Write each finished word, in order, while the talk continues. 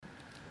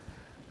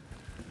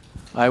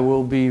I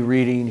will be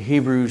reading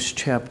Hebrews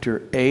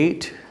chapter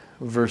 8,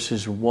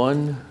 verses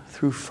 1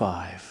 through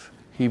 5.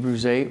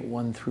 Hebrews 8,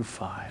 1 through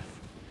 5.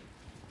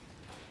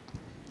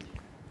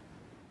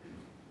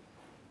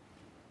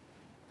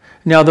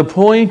 Now the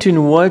point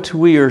in what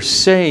we are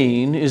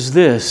saying is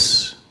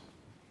this.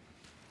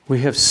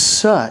 We have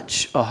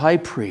such a high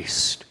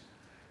priest,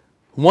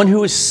 one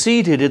who is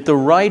seated at the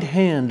right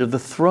hand of the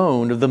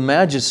throne of the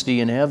majesty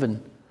in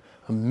heaven,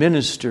 a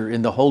minister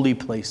in the holy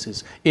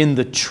places, in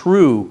the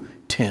true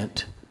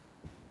tent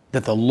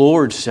that the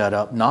Lord set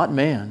up, not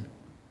man.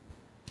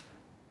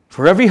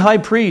 For every high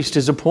priest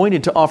is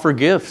appointed to offer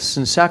gifts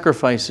and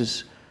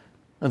sacrifices.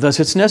 And thus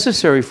it's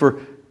necessary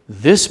for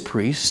this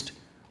priest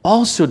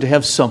also to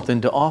have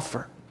something to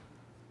offer.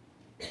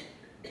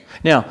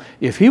 Now,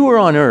 if he were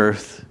on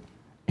earth,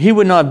 he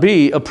would not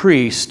be a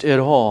priest at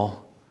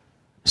all,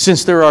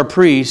 since there are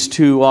priests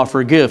who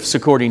offer gifts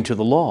according to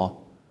the law.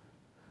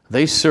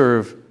 They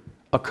serve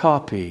a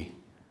copy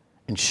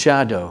and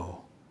shadow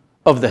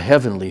of the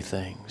heavenly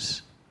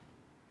things.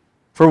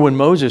 For when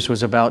Moses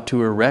was about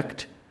to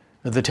erect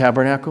the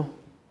tabernacle,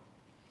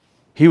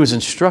 he was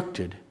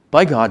instructed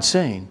by God,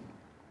 saying,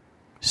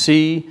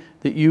 "See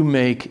that you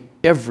make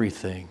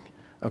everything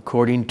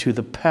according to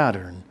the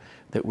pattern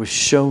that was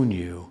shown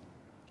you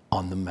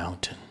on the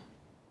mountain."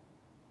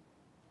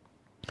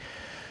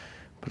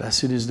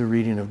 Blessed is the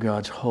reading of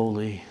God's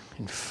holy,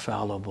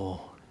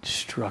 infallible,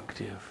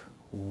 instructive,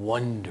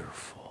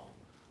 wonderful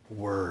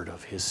word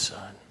of His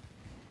Son.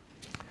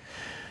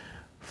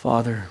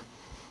 Father,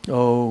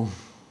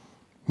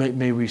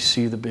 may we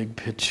see the big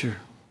picture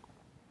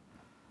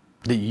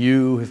that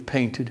you have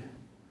painted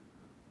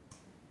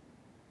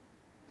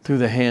through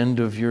the hand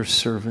of your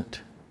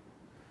servant,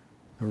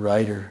 the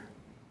writer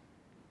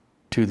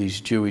to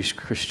these Jewish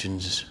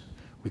Christians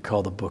we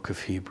call the book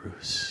of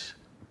Hebrews.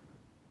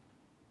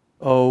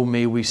 Oh,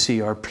 may we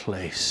see our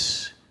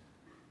place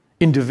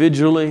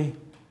individually,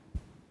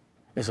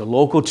 as a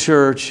local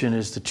church, and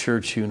as the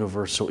church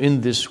universal in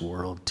this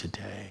world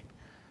today,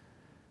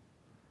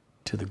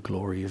 to the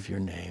glory of your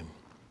name.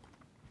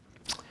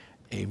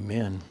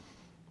 Amen.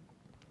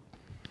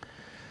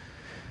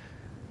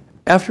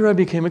 After I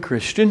became a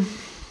Christian,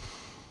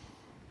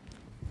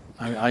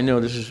 I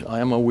know I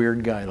am a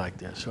weird guy like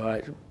this.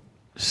 So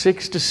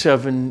 6 to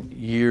 7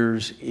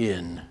 years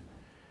in,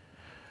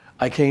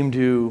 I came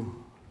to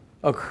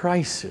a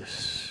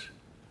crisis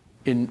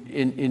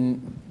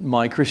in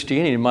my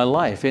Christianity, in my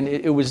life. And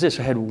it was this.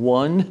 I had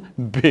one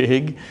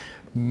big,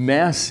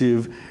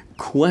 massive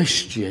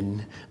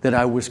question that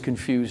I was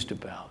confused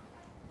about.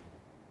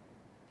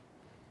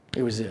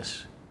 It was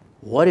this.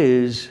 What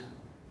is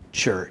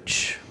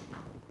church?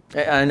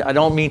 And I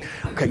don't mean,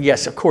 okay,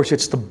 yes, of course,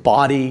 it's the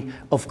body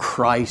of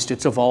Christ.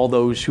 It's of all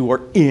those who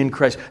are in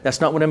Christ. That's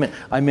not what I meant.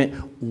 I meant,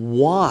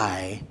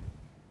 why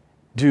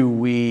do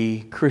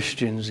we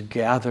Christians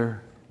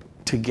gather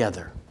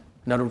together?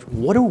 In other words,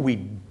 what are we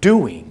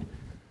doing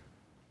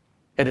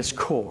at its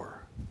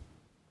core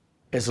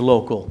as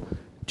local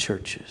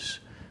churches?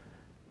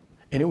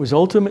 And it was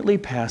ultimately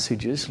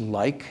passages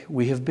like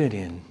we have been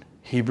in,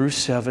 Hebrews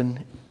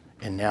 7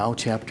 and now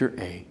chapter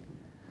 8,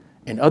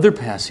 and other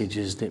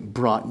passages that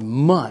brought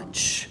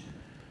much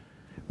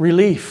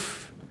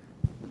relief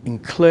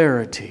and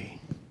clarity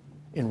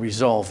in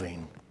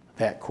resolving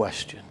that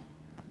question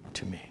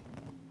to me.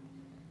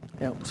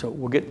 Now, so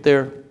we'll get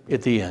there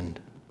at the end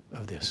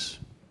of this.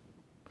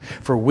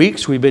 For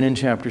weeks we've been in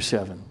chapter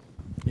 7,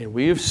 and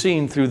we have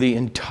seen through the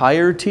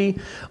entirety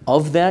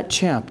of that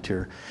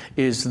chapter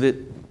is that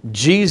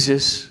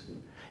Jesus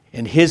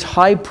and His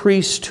high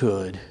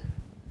priesthood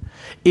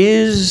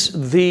is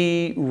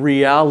the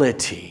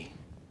reality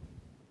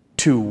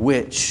to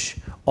which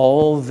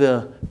all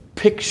the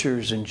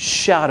pictures and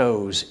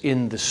shadows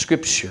in the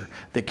Scripture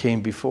that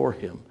came before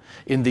Him,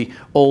 in the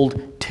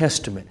Old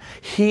Testament,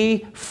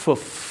 He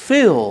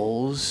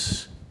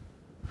fulfills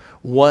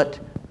what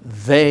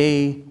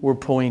they were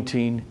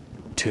pointing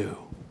to.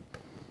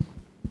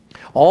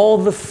 All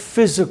the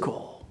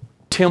physical,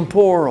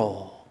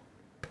 temporal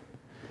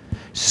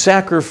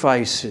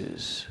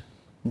sacrifices,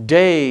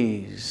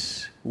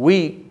 days,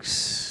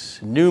 weeks,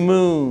 new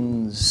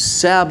moons,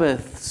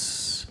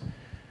 Sabbaths,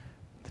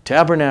 the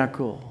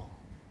tabernacle,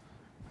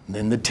 and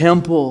then the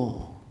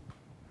temple,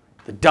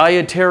 the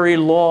dietary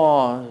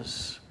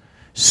laws,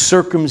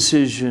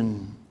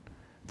 circumcision,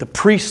 the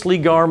priestly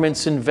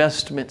garments and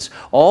vestments,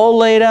 all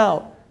laid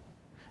out.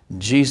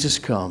 Jesus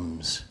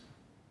comes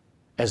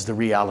as the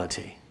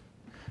reality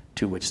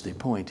to which they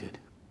pointed.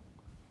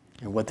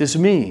 And what this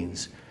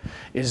means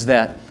is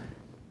that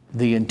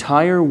the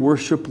entire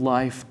worship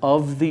life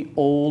of the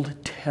Old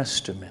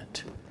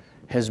Testament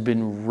has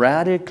been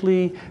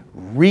radically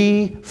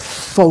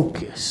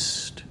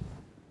refocused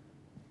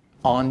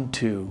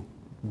onto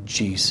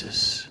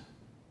Jesus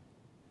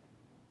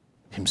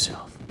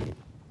Himself.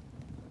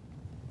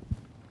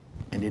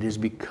 And it has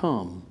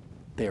become,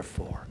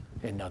 therefore,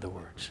 in other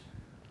words,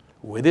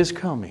 with His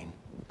coming,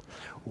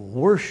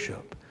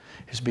 worship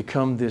has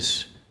become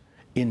this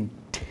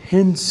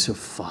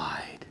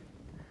intensified,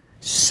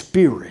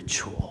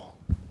 spiritual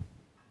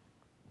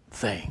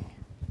thing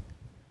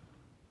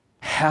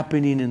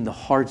happening in the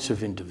hearts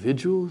of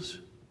individuals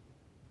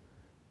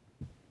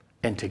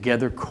and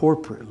together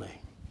corporately.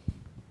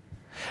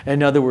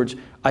 In other words,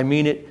 I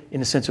mean it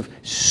in a sense of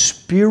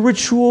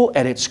spiritual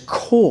at its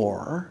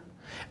core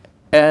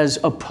as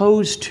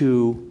opposed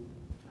to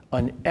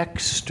an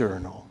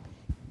external.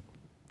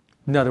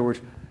 In other words,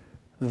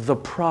 the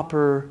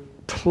proper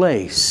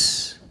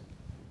place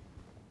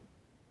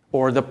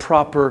or the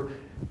proper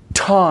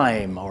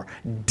time or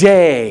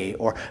day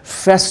or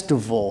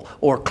festival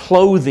or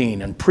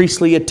clothing and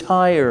priestly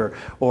attire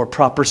or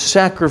proper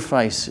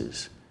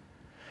sacrifices.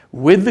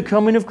 With the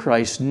coming of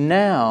Christ,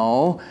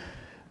 now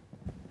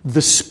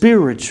the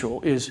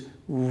spiritual is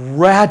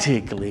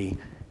radically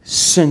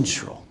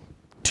central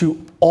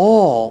to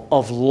all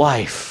of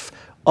life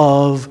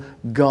of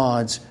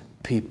God's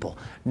people.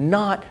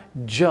 Not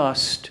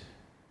just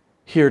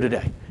here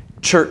today.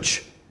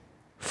 Church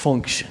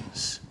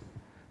functions.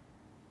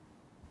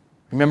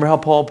 Remember how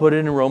Paul put it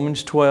in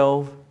Romans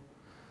 12,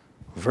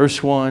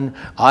 verse 1,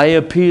 I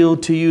appeal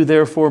to you,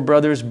 therefore,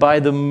 brothers, by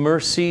the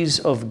mercies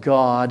of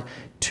God,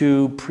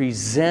 to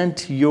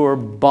present your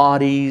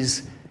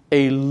bodies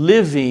a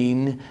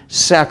living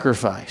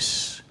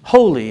sacrifice,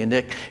 holy and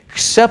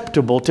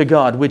acceptable to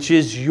God, which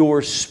is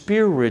your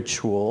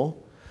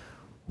spiritual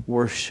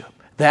worship.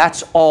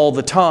 That's all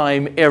the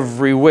time,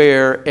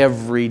 everywhere,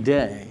 every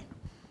day.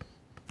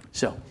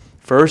 So,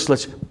 first,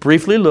 let's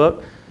briefly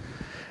look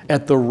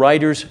at the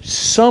writer's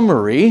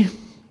summary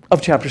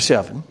of chapter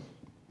 7,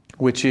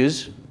 which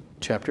is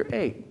chapter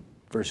 8,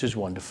 verses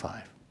 1 to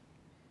 5.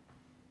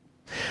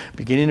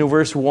 Beginning in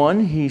verse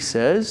 1, he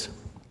says,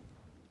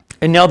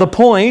 and now the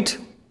point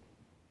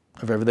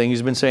of everything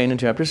he's been saying in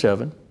chapter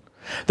 7,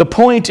 the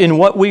point in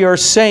what we are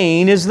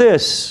saying is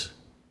this.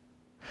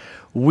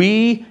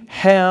 We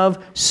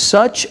have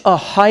such a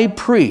high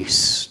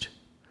priest,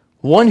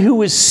 one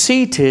who is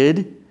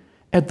seated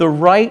at the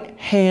right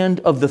hand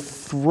of the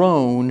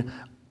throne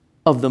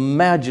of the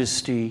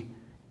majesty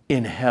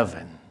in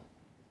heaven.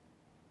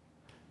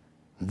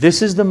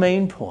 This is the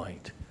main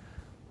point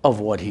of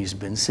what he's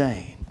been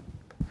saying.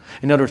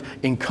 In other words,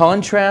 in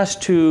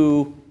contrast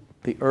to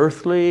the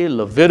earthly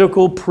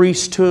Levitical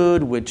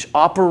priesthood, which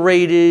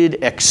operated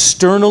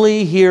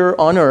externally here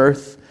on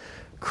earth,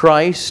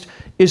 Christ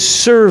is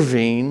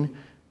serving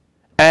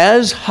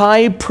as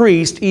high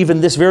priest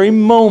even this very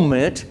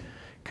moment,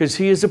 because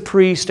he is a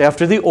priest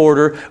after the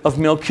order of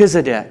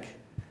Melchizedek,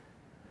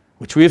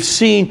 which we have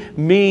seen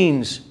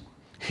means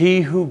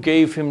he who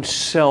gave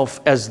himself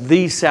as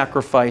the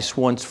sacrifice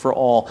once for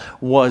all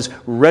was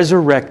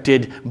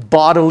resurrected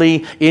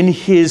bodily in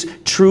his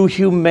true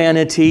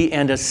humanity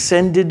and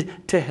ascended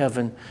to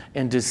heaven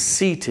and is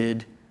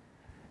seated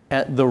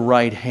at the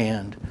right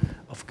hand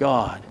of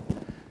God.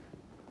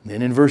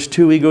 Then in verse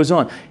 2 he goes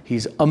on.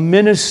 He's a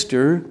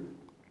minister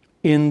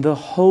in the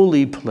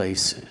holy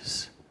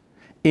places,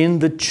 in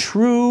the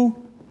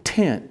true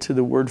tent, to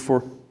the word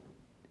for,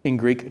 in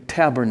Greek,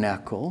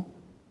 tabernacle,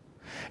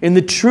 in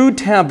the true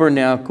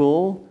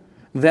tabernacle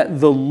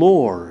that the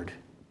Lord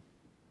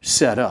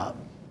set up,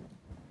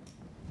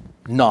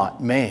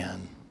 not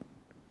man.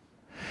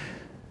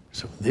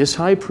 So this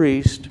high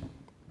priest,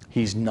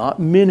 he's not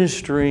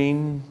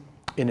ministering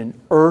in an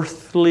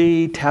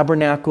earthly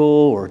tabernacle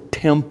or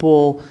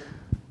temple,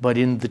 but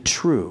in the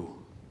true,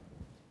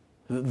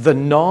 the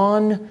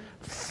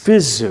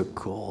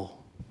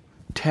non-physical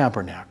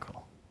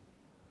tabernacle,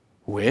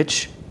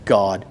 which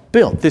God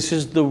built. This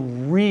is the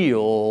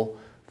real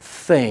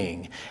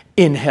thing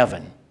in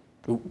heaven.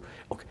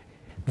 Okay.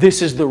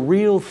 This is the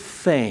real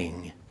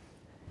thing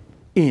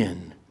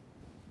in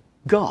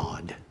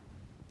God,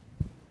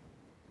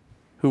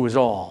 who is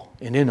all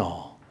and in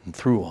all and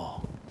through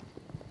all.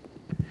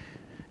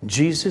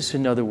 Jesus,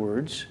 in other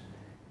words,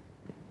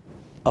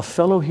 a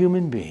fellow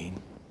human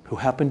being who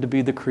happened to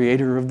be the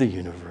creator of the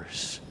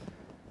universe,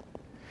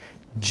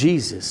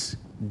 Jesus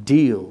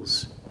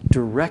deals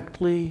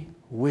directly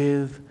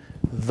with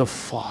the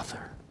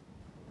Father.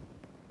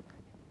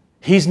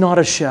 He's not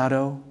a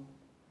shadow.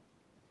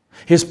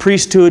 His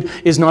priesthood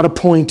is not a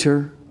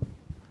pointer,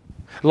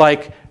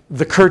 like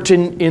the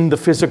curtain in the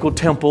physical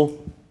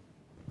temple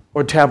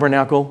or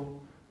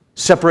tabernacle,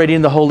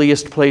 separating the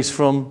holiest place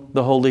from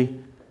the holy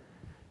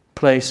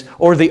place,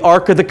 or the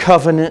Ark of the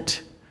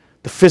Covenant,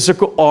 the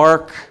physical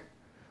ark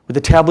with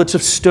the tablets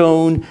of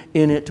stone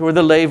in it, or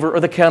the laver,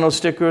 or the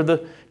candlestick, or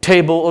the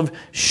table of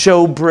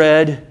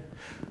showbread.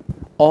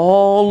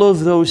 All of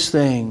those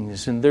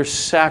things and their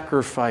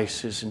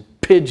sacrifices and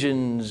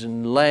pigeons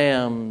and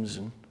lambs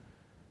and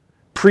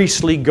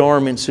priestly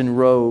garments and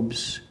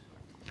robes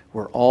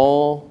were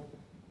all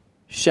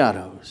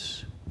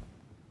shadows.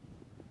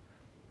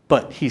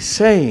 But he's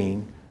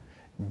saying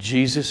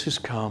Jesus has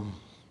come.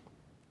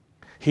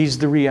 He's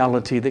the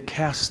reality that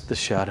casts the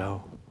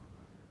shadow.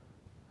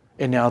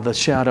 And now the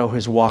shadow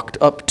has walked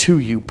up to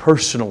you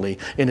personally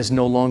and is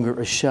no longer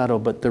a shadow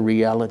but the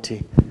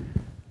reality.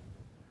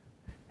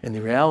 And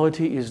the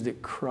reality is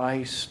that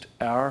Christ,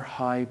 our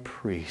high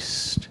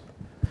priest,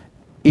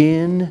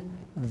 in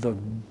the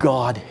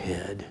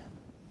Godhead,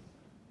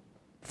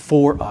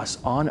 for us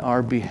on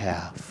our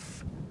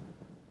behalf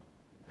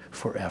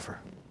forever.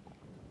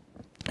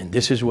 And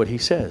this is what he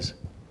says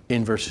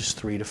in verses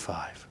 3 to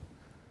 5.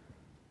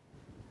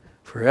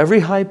 For every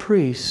high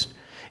priest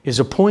is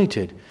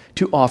appointed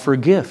to offer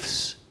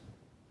gifts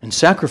and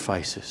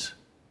sacrifices.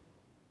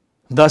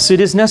 Thus it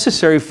is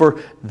necessary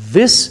for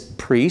this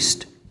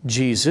priest,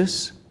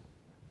 Jesus,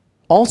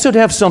 also to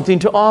have something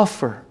to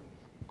offer.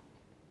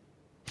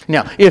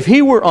 Now, if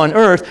he were on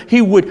earth,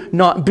 he would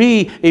not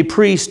be a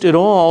priest at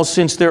all,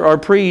 since there are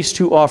priests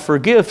who offer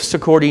gifts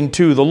according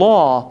to the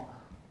law.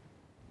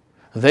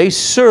 They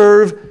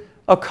serve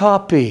a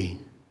copy,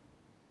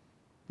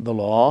 the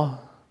law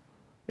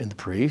and the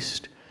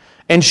priest,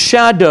 and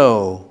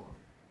shadow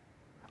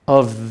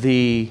of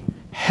the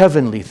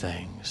heavenly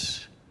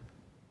things.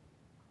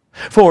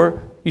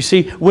 For, you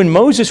see, when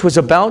Moses was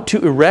about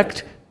to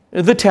erect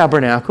the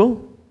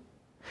tabernacle,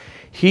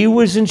 he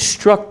was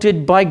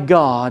instructed by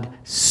God,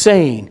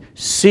 saying,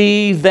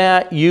 "See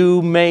that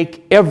you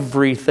make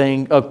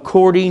everything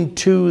according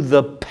to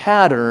the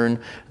pattern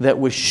that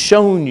was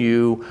shown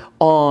you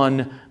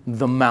on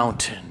the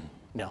mountain."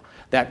 Now,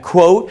 that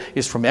quote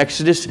is from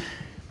Exodus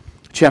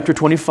chapter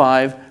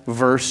 25,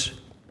 verse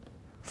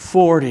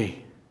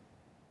 40.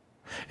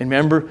 And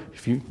remember,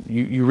 if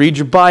you read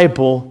your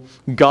Bible,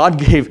 God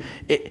gave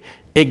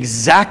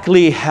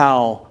exactly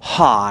how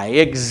high,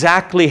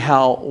 exactly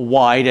how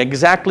wide,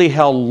 exactly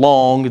how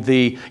long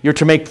you're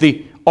to make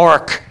the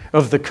ark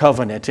of the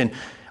covenant, and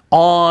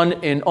on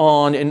and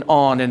on and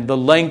on, and the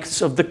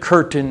lengths of the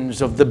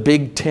curtains of the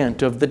big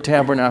tent of the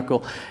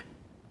tabernacle.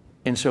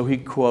 And so he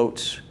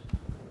quotes,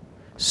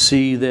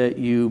 "See that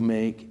you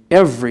make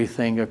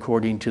everything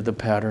according to the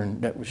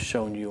pattern that was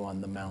shown you on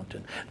the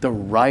mountain." The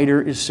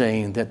writer is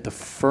saying that the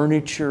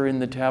furniture in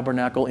the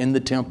tabernacle, in the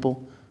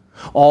temple,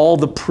 all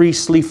the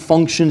priestly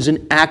functions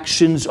and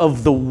actions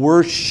of the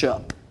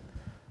worship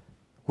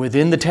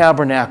within the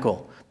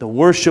tabernacle, the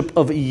worship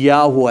of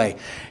Yahweh,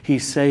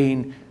 he's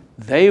saying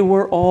they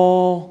were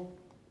all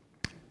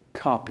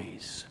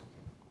copies.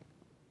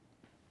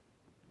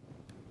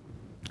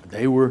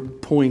 They were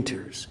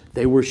pointers.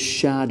 They were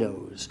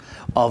shadows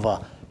of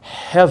a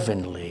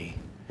heavenly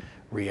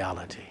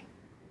reality.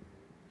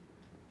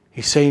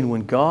 He's saying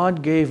when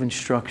God gave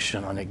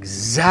instruction on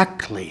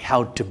exactly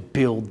how to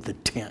build the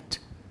tent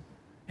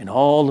and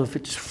all of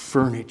its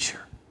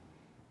furniture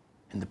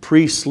and the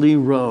priestly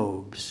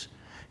robes,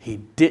 he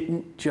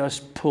didn't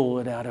just pull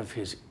it out of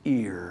his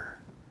ear.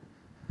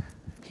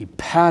 He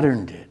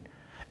patterned it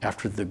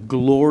after the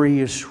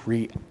glorious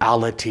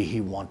reality he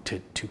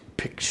wanted to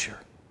picture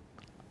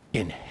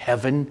in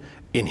heaven,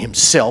 in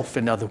himself,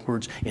 in other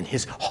words, in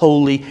his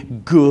holy,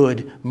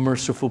 good,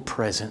 merciful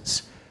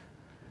presence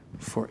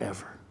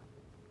forever.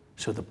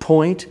 So the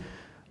point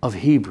of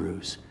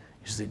Hebrews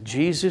is that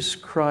Jesus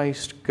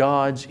Christ,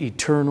 God's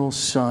eternal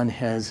Son,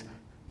 has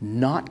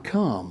not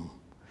come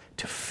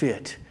to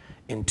fit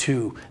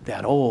into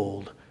that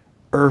old,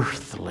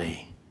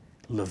 earthly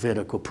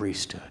Levitical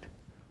priesthood,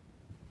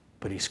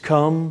 but he's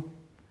come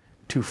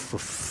to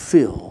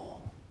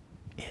fulfill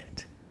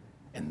it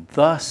and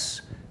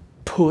thus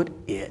put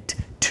it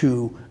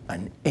to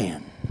an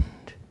end.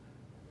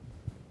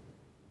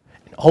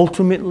 And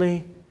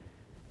ultimately,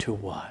 to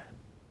what?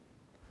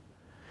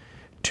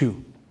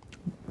 To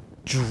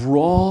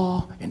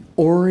draw and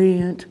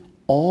orient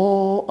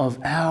all of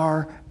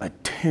our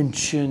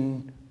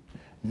attention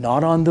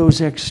not on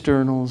those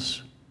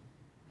externals,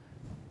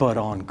 but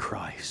on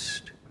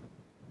Christ,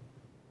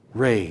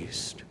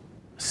 raised,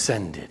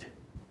 ascended,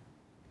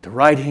 the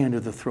right hand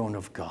of the throne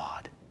of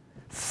God,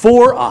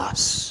 for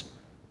us,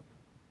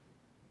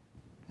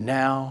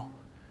 now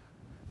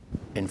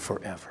and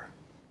forever.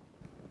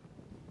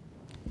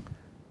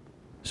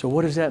 So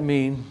what does that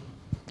mean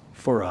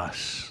for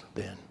us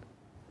then?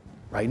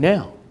 Right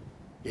now,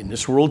 in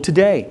this world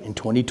today, in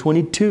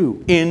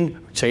 2022,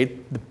 in, say,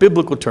 the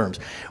biblical terms.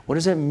 What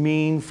does that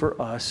mean for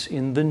us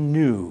in the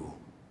new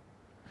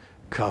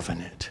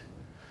covenant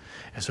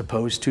as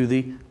opposed to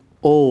the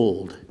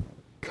old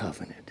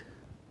covenant?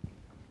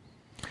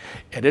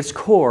 At its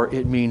core,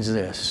 it means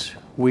this.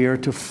 We are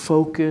to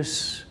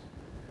focus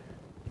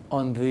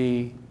on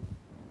the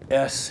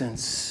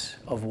essence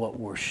of what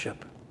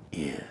worship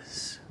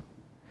is,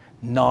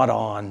 not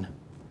on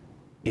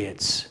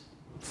its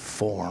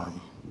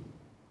form.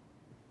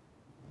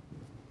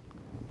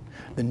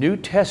 The New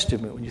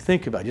Testament, when you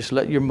think about it, just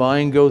let your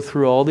mind go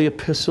through all the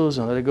epistles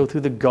and let it go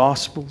through the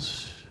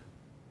Gospels.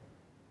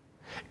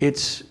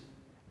 It's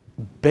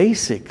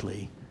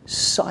basically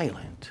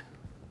silent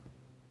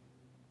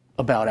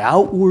about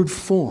outward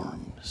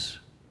forms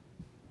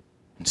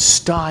and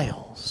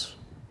styles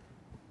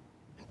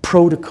and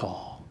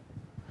protocol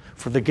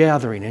for the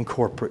gathering and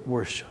corporate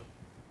worship.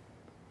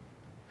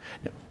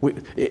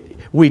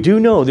 We do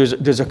know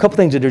there's a couple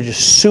things that are just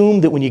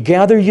assumed that when you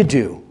gather, you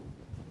do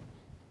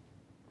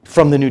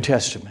from the New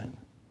Testament.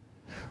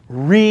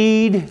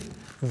 Read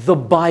the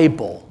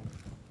Bible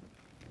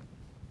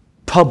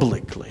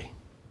publicly.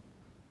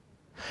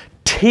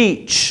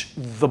 Teach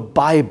the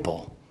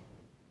Bible.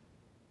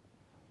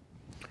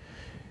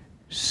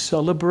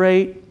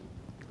 celebrate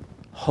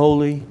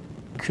Holy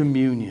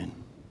Communion.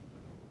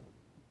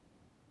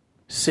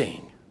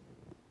 Sing.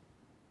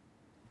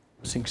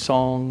 Sing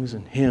songs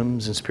and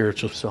hymns and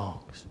spiritual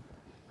songs.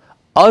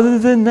 Other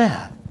than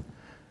that,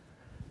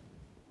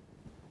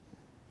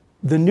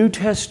 the New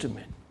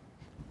Testament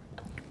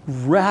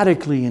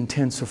radically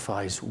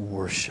intensifies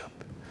worship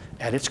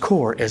at its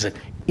core as an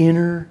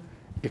inner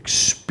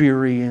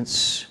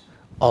experience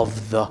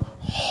of the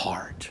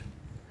heart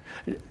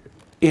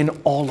in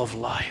all of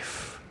life,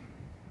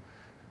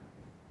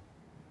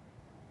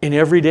 in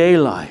everyday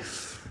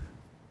life.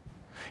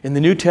 In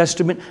the New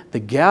Testament, the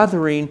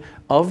gathering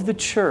of the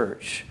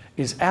church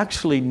is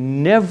actually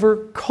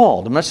never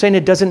called. I'm not saying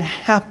it doesn't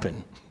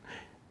happen.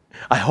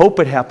 I hope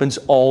it happens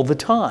all the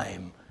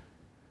time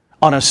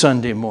on a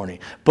Sunday morning.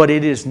 But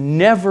it is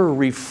never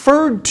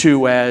referred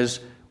to as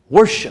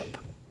worship.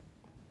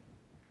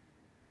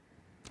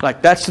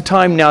 Like, that's the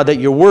time now that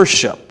you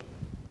worship,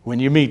 when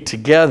you meet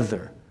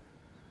together.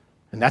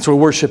 And that's what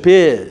worship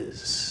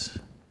is.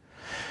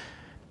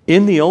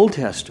 In the Old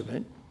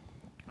Testament,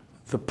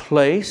 the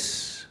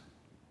place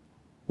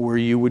where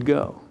you would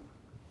go,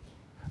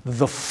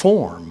 the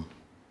form,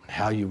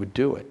 how you would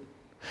do it,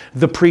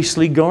 the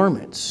priestly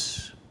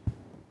garments,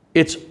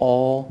 it's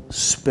all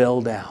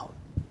spelled out.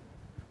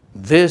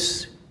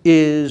 This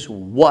is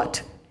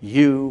what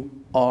you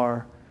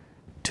are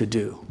to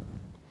do.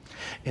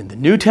 In the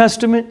New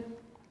Testament,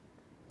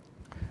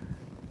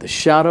 the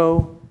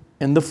shadow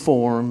and the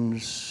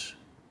forms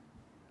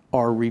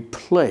are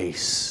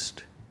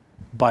replaced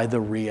by the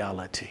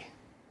reality.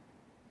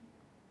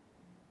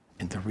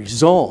 And the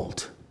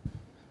result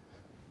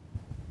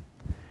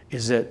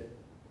is that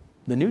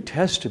the New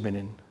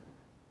Testament,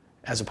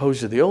 as opposed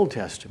to the Old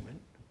Testament,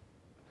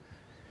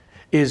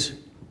 is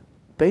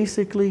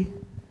basically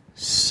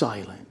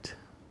silent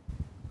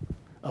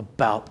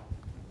about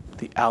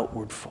the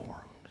outward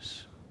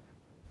forms.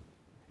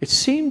 It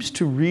seems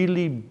to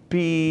really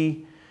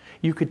be,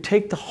 you could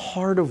take the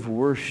heart of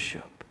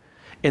worship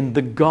and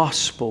the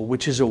gospel,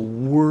 which is a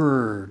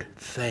word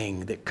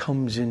thing that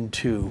comes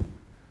into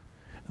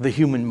the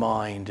human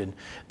mind and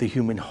the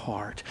human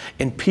heart.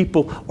 And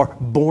people are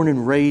born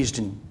and raised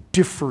in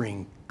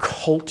differing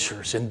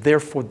cultures, and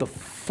therefore the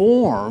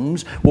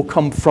forms will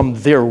come from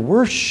their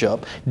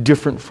worship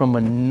different from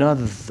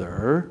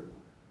another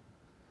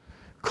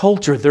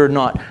culture. They're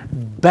not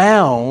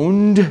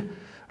bound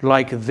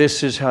like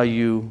this is how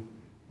you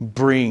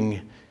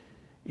bring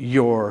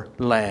your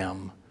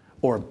lamb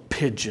or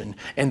pigeon,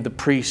 and the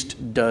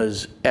priest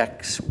does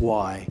X,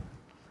 Y,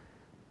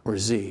 or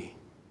Z.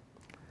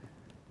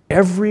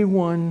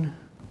 Everyone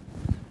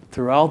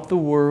throughout the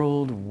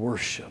world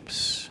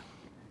worships.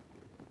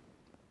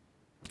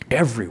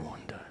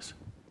 Everyone does.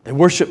 They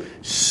worship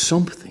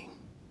something.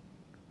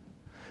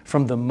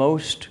 From the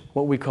most,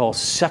 what we call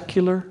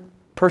secular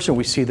person,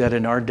 we see that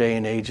in our day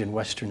and age in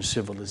Western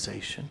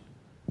civilization.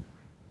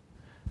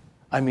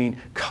 I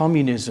mean,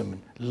 communism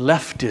and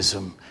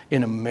leftism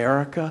in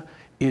America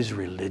is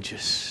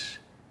religious.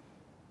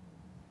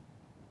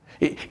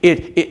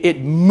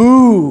 It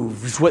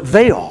moves what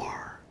they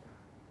are.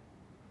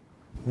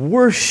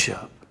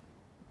 Worship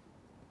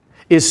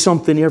is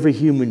something every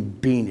human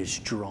being is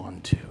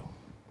drawn to.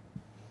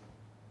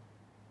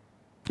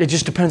 It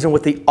just depends on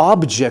what the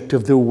object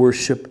of their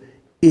worship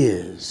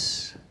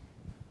is.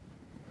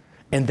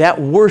 And that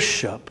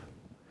worship,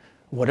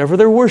 whatever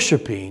they're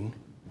worshiping,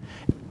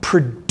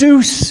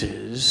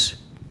 produces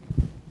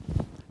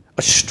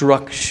a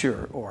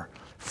structure or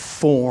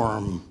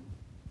form.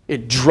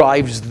 It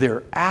drives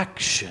their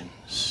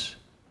actions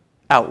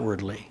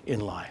outwardly in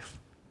life.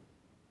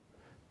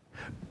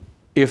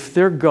 If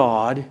their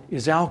God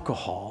is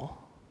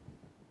alcohol,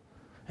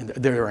 and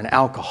they're an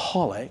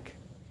alcoholic,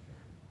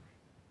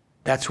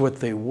 that's what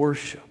they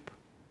worship.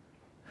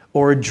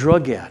 Or a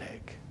drug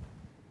addict.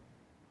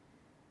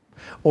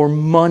 Or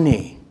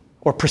money.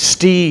 Or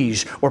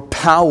prestige. Or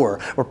power.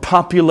 Or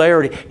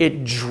popularity.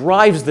 It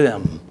drives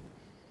them.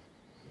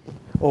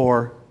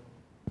 Or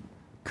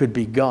could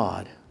be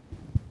God.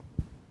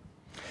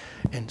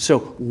 And so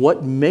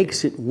what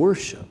makes it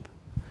worship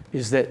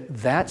is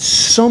that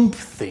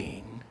something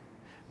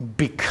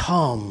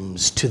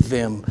becomes to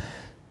them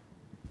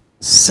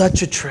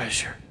such a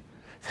treasure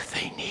that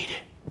they need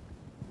it.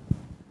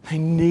 I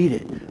need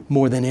it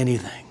more than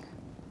anything.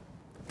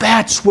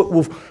 That's what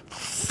will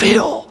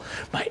fill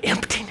my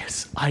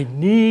emptiness. I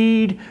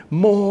need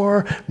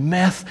more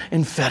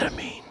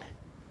methamphetamine.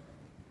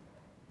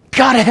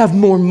 Gotta have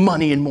more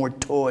money and more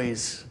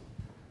toys.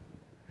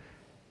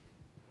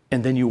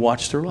 And then you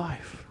watch their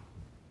life.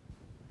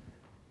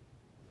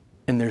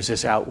 And there's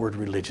this outward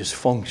religious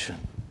function.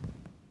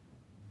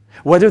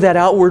 Whether that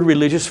outward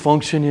religious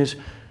function is,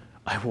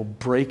 I will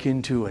break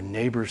into a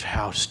neighbor's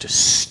house to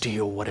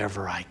steal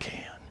whatever I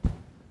can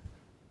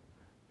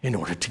in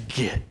order to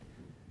get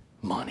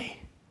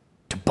money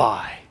to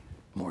buy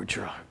more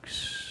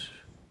drugs.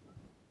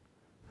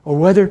 Or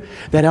whether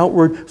that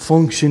outward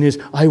function is,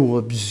 I will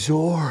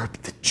absorb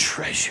the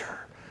treasure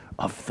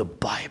of the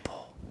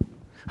Bible.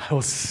 I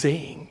will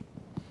sing.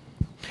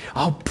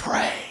 I'll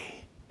pray.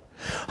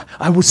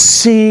 I will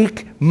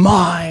seek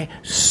my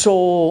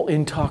soul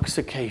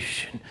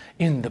intoxication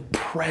in the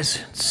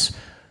presence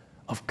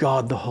of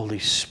God the Holy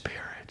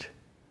Spirit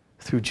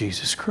through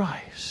Jesus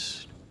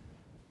Christ.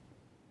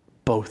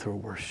 Both are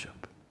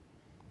worship.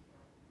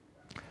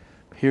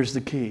 Here's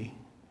the key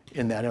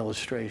in that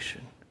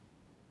illustration.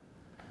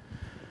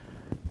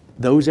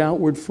 Those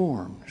outward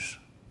forms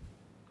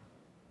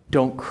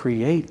don't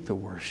create the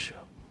worship.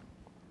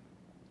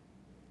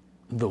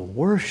 The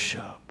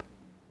worship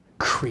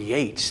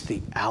creates the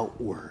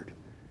outward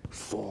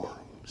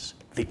forms,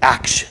 the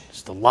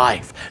actions, the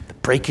life, the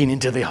breaking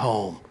into the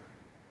home,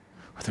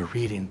 or the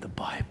reading the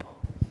Bible,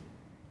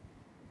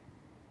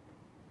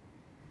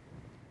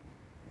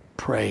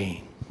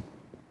 praying,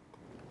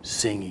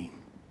 singing.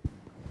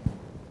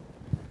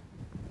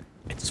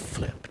 It's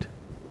flipped.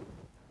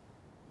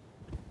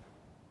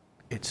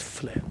 It's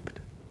flipped.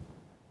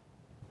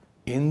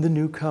 In the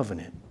new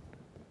covenant,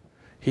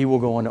 he will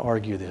go on to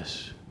argue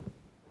this.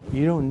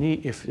 You don't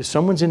need, if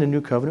someone's in a new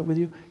covenant with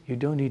you, you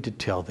don't need to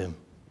tell them,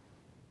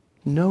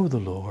 know the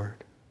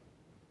Lord.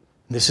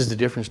 This is the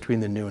difference between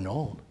the new and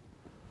old.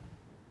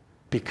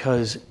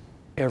 Because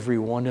every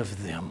one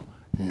of them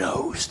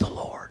knows the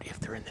Lord if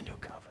they're in the new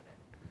covenant.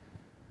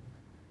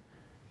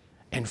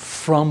 And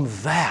from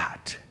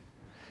that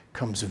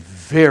comes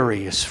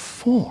various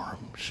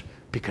forms,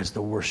 because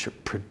the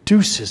worship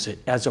produces it,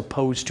 as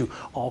opposed to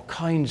all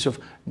kinds of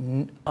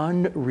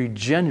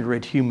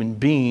unregenerate human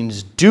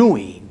beings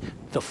doing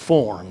the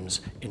forms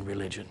in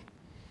religion.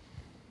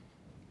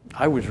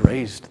 I was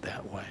raised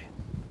that way.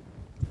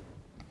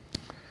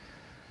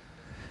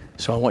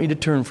 So I want you to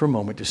turn for a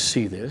moment to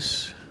see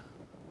this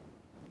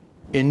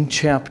in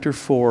chapter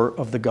 4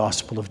 of the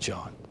Gospel of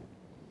John.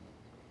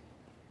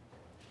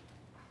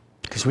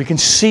 Because we can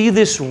see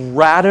this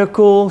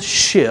radical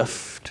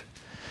shift,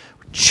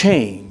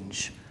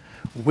 change,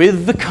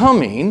 with the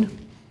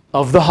coming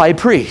of the high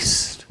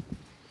priest.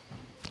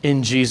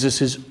 In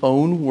Jesus'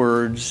 own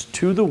words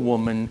to the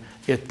woman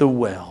at the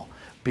well,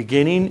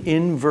 beginning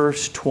in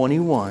verse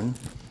 21,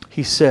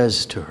 he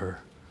says to her,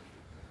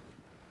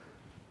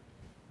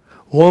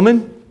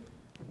 "Woman,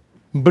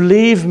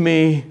 believe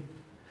me,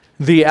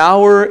 the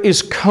hour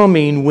is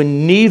coming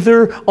when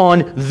neither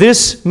on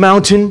this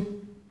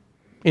mountain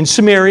in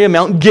Samaria,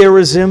 Mount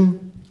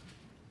Gerizim,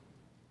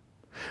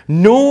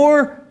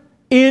 nor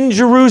in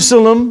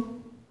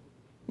Jerusalem,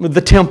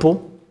 the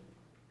temple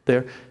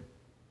there,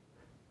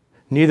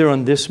 neither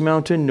on this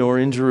mountain nor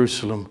in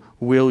Jerusalem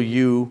will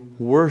you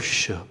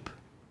worship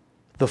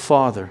the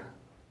Father."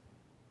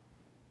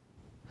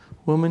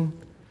 Woman,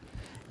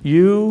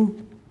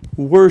 you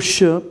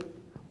worship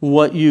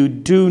what you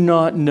do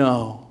not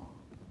know.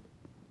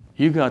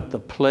 You got the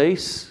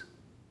place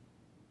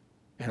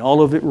and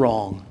all of it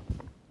wrong.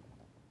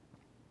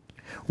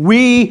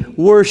 We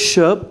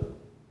worship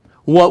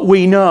what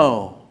we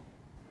know.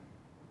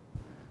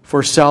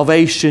 For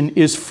salvation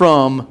is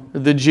from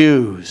the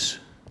Jews.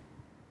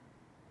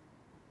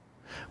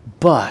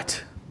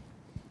 But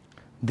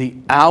the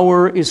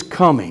hour is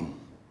coming,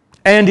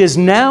 and is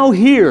now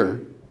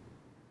here,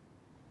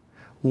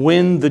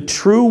 when the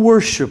true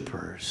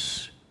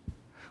worshipers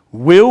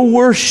will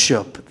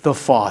worship the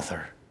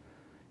Father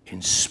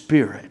in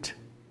spirit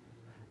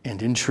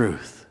and in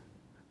truth.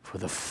 For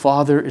the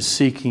Father is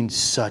seeking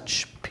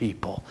such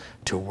people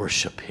to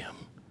worship Him.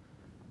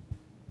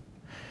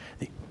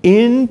 The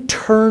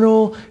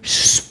internal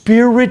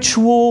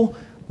spiritual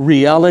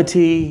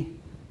reality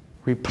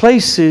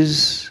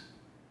replaces,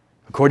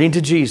 according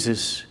to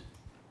Jesus,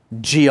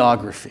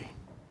 geography.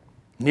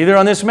 Neither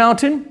on this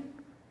mountain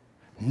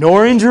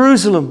nor in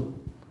Jerusalem,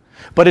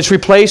 but it's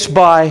replaced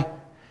by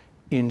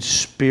in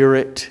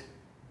spirit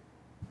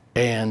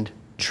and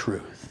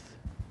truth.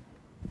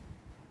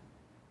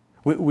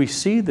 We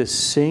see the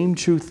same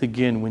truth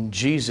again when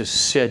Jesus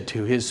said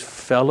to his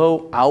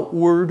fellow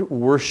outward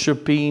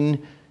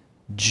worshiping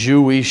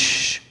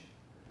Jewish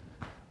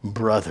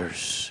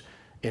brothers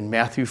in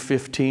Matthew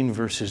 15,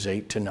 verses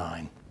 8 to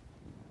 9.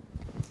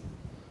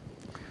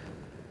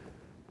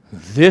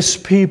 "This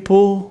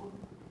people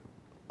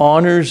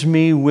honors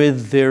me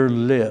with their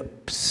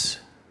lips,"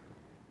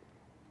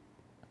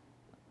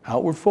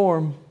 outward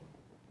form,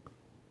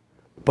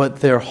 "but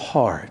their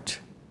heart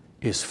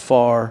is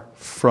far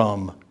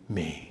from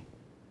me.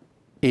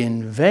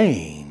 In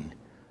vain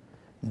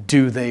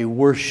do they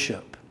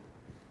worship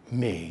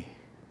me."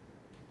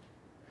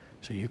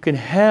 So you can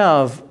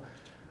have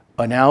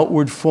an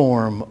outward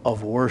form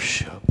of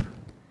worship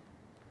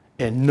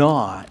and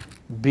not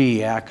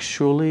be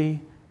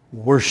actually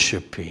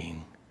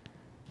worshiping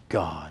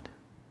God.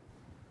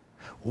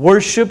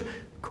 Worship,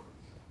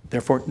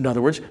 therefore, in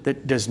other words,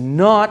 that does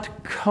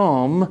not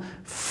come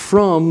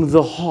from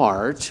the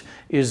heart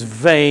is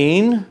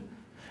vain,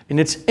 and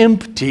it's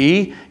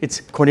empty. It's,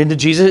 according to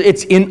Jesus,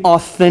 it's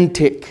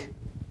inauthentic.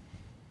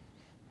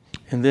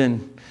 And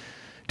then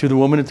to the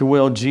woman at the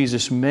well,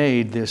 Jesus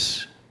made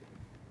this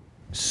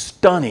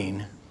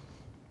stunning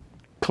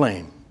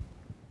claim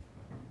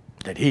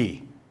that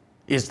He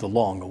is the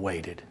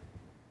long-awaited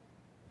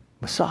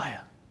Messiah.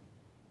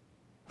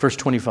 Verse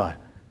 25.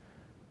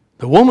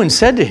 The woman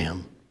said to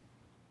him,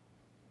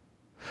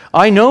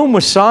 I know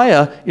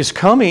Messiah is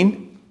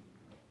coming,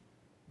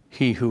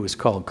 he who is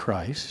called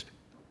Christ.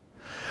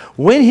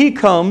 When he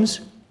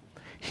comes,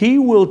 he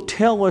will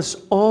tell us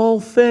all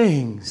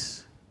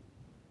things.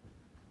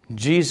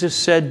 Jesus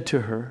said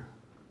to her,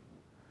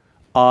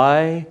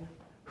 I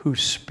who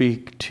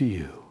speak to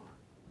you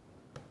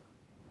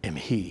am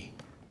he.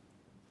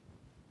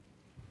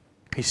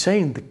 He's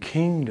saying the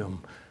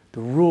kingdom, the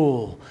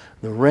rule,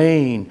 the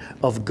reign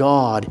of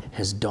God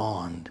has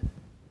dawned.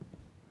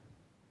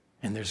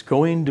 And there's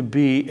going to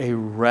be a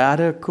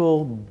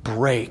radical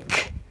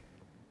break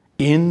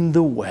in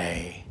the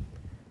way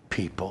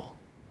people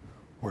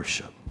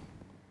worship.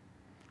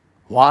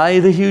 Why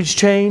the huge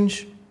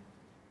change?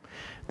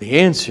 The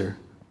answer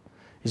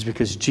is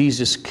because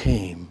Jesus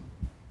came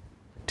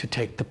to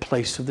take the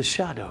place of the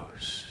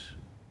shadows.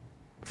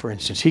 For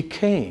instance, he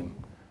came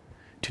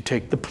to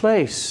take the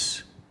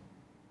place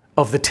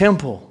of the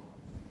temple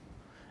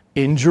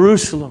in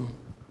Jerusalem.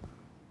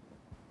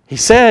 He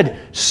said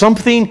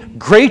something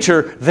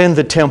greater than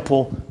the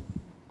temple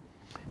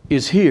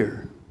is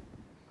here.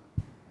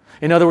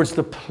 In other words,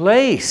 the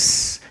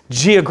place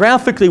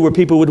geographically where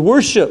people would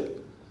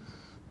worship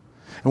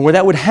and where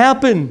that would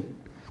happen,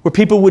 where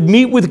people would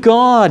meet with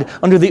God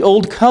under the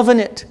old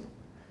covenant,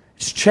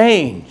 it's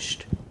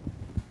changed.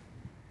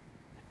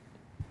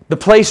 The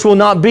place will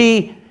not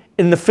be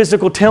in the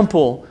physical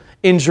temple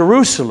in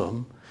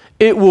Jerusalem.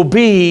 It will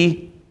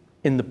be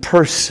in the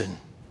person,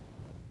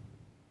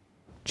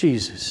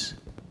 Jesus.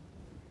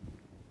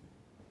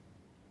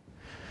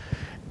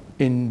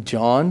 In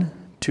John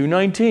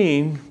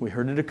 2:19, we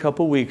heard it a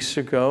couple weeks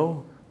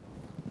ago,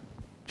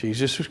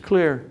 Jesus was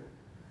clear.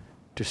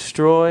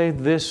 Destroy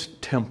this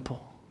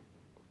temple.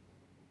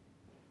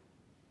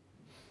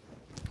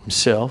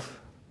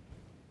 Himself,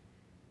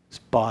 his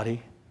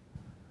body,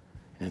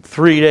 and in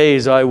 3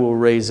 days I will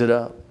raise it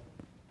up.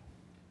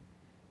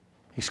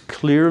 He's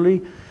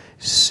clearly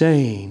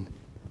saying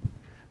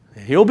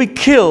that he'll be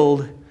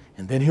killed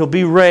and then he'll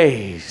be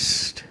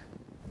raised.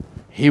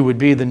 He would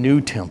be the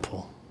new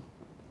temple,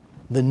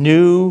 the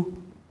new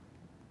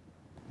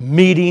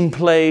meeting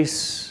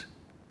place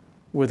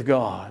with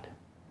God,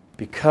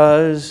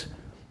 because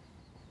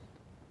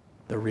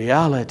the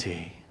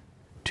reality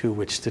to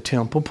which the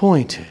temple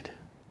pointed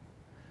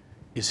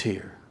is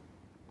here.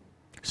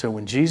 So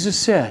when Jesus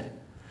said,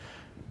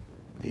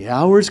 the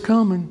hour is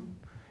coming,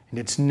 and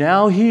it's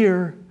now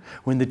here,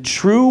 when the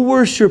true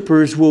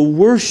worshipers will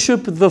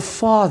worship the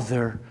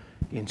Father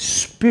in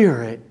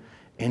spirit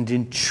and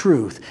in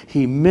truth,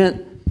 he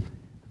meant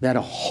that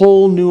a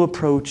whole new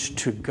approach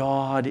to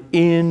God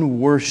in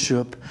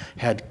worship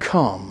had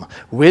come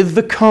with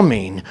the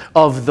coming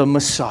of the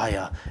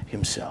Messiah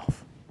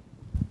himself.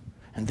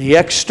 And the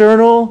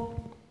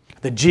external,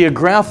 the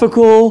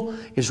geographical,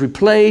 is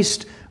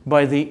replaced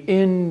by the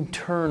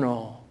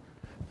internal,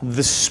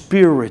 the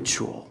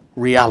spiritual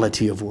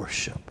reality of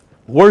worship.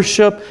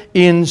 Worship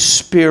in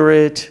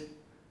spirit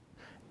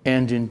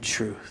and in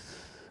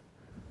truth.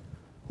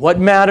 What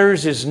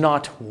matters is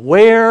not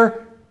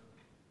where,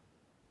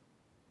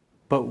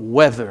 but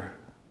whether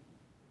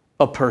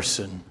a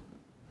person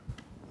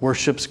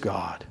worships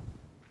God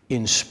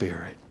in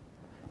spirit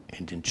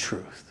and in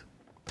truth.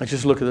 Let's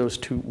just look at those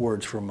two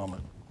words for a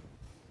moment.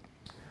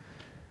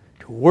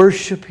 To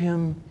worship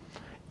him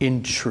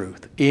in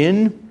truth,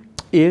 in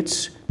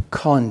its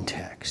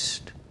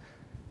context.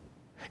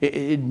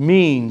 It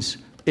means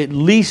at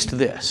least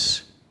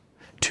this: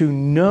 to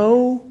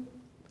know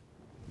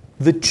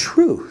the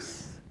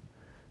truth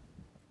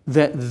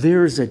that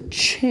there's a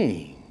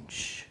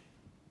change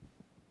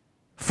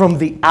from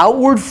the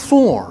outward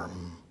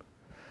form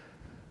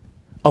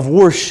of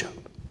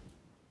worship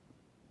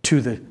to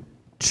the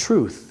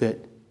truth that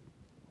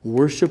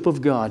worship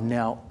of God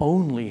now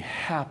only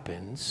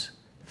happens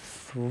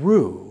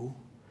through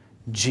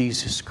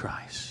Jesus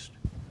Christ.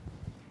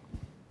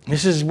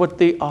 This is what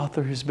the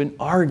author has been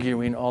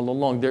arguing all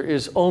along. There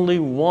is only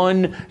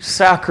one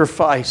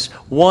sacrifice,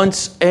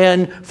 once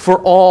and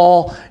for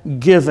all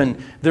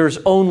given. There's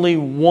only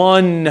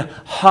one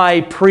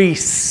high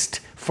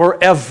priest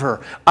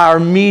forever, our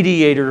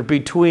mediator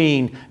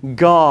between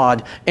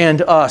God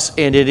and us.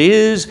 And it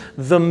is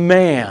the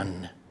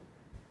man,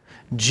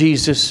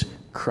 Jesus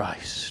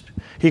Christ.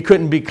 He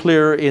couldn't be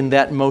clearer in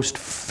that most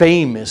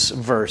famous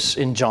verse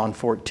in John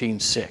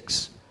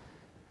 14:6.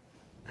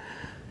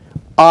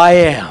 I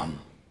am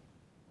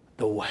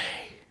the way.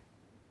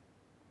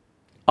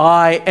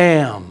 I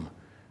am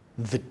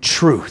the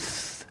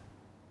truth.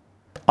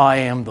 I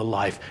am the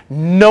life.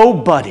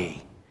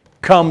 Nobody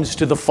comes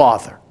to the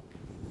Father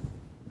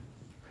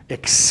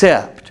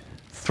except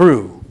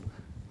through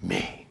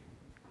me.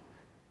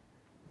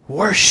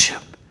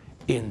 Worship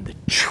in the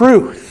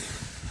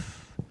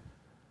truth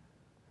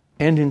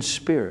and in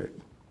spirit.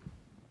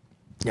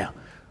 Now,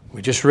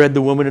 we just read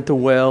the woman at the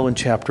well in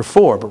chapter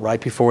 4, but right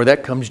before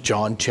that comes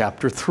John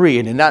chapter 3.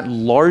 And in that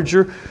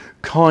larger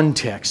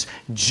context,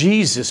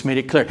 Jesus made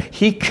it clear.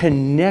 He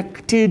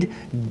connected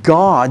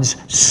God's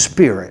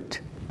Spirit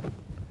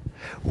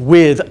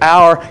with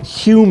our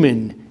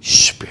human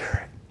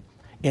Spirit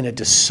in a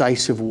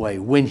decisive way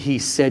when he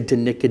said to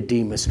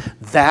Nicodemus,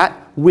 that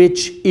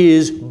which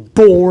is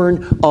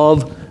born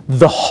of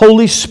the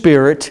Holy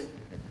Spirit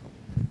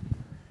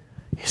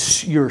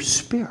is your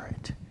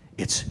spirit.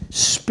 It's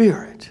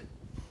spirit.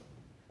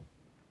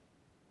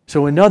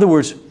 So in other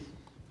words,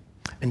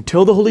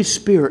 until the Holy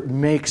Spirit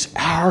makes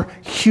our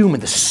human,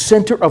 the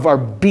center of our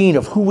being,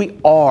 of who we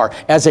are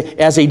as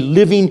a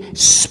living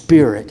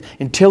spirit,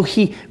 until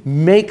he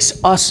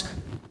makes us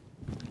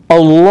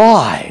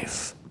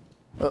alive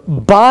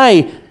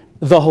by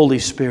the Holy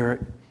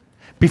Spirit.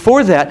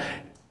 Before that,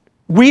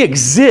 we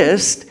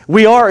exist,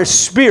 we are a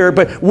spirit,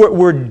 but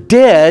we're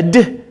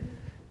dead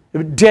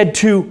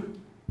to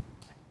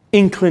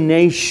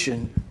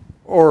inclination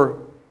or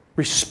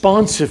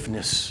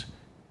responsiveness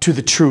to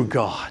the true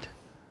God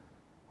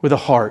with a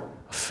heart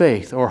of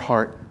faith or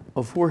heart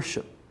of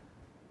worship.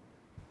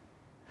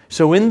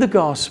 So in the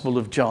Gospel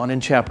of John in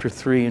chapter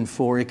 3 and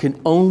 4, it can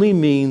only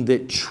mean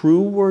that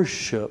true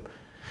worship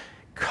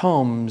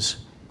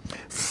comes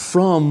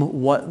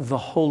from what the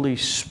Holy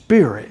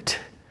Spirit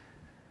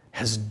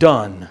has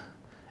done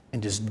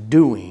and is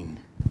doing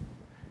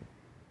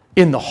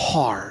in the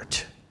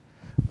heart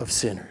of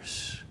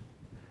sinners.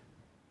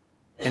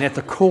 And at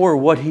the core,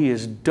 what he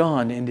has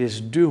done and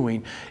is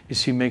doing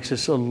is he makes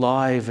us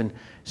alive and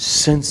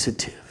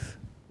sensitive.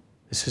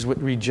 This is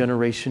what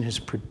regeneration has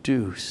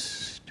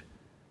produced.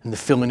 And the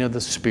filling of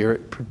the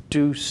Spirit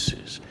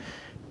produces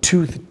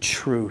to the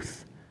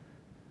truth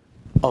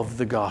of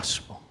the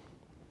gospel.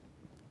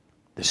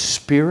 The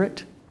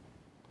Spirit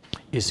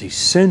is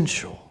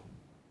essential,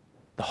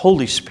 the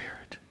Holy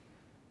Spirit,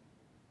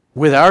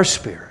 with our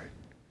spirit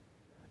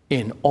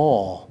in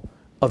all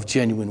of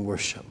genuine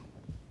worship.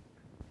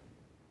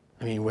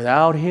 I mean,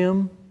 without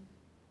him,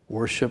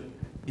 worship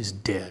is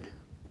dead.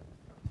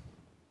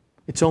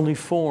 It's only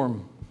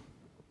form.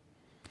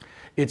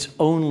 It's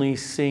only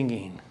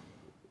singing.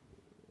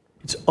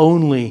 It's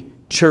only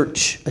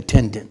church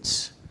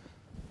attendance.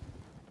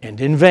 And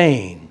in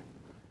vain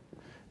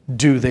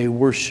do they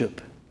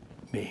worship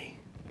me,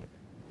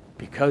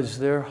 because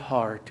their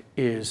heart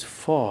is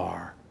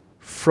far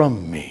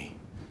from me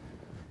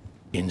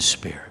in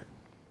spirit.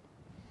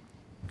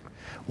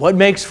 What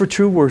makes for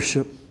true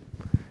worship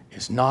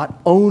is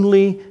not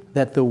only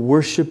that the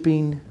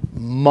worshiping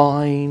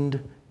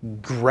mind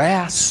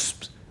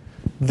grasps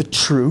the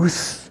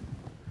truth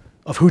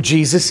of who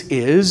Jesus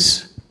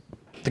is,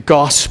 the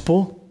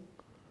gospel,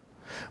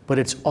 but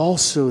it's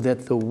also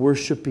that the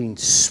worshiping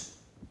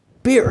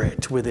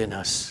spirit within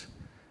us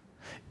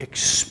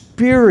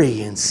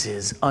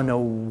experiences an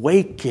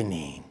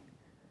awakening.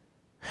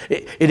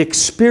 It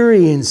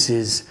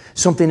experiences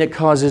something that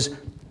causes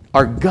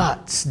our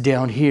guts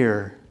down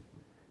here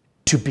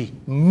to be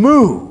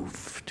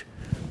moved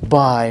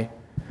by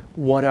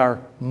what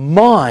our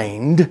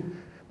mind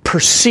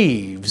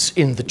perceives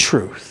in the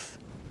truth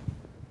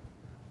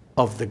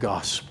of the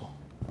gospel.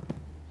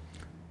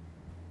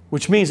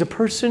 Which means a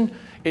person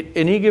at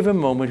any given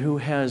moment who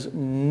has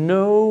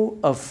no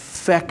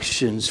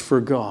affections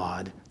for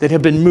God, that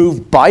have been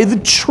moved by the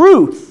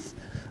truth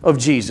of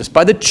Jesus,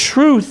 by the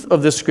truth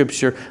of the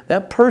Scripture,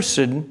 that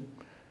person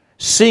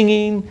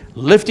singing,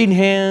 lifting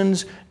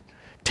hands,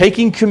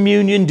 taking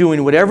communion,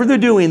 doing whatever they're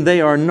doing,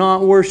 they are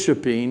not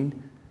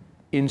worshiping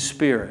in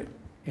spirit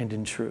and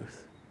in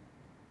truth.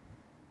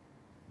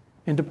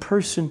 And a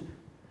person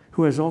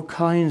who has all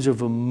kinds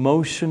of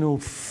emotional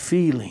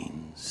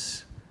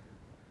feelings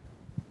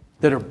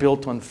that are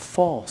built on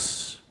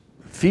false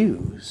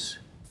views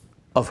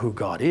of who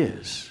God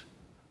is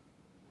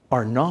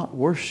are not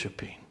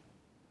worshiping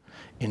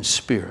in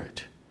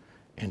spirit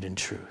and in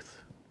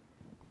truth.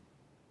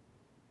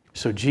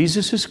 So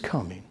Jesus is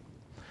coming,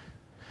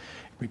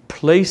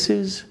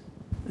 replaces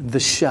the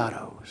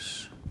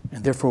shadows,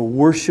 and therefore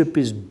worship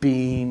is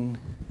being,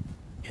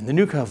 in the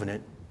new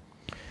covenant,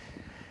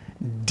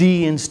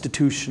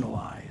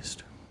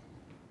 deinstitutionalized,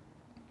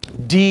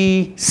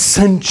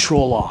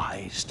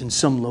 decentralized in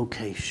some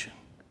location.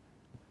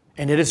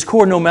 And at its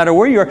core, no matter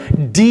where you are,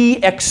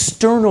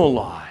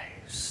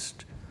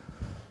 de-externalized.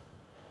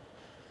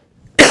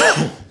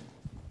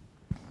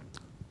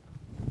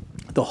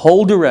 The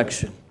whole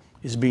direction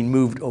is being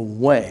moved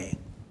away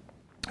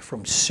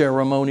from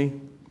ceremony,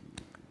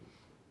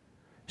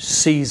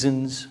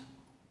 seasons,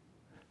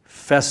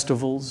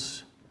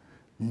 festivals,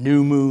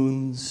 new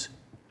moons,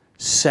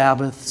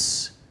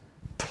 Sabbaths,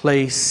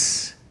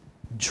 place,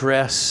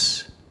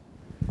 dress,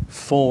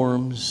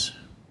 forms.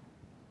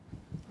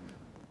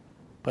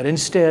 But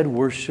instead,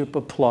 worship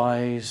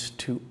applies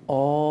to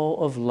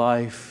all of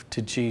life,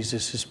 to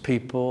Jesus'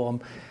 people.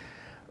 I'm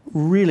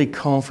really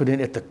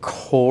confident at the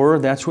core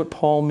that's what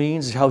Paul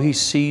means, how he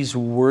sees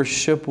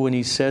worship when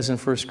he says in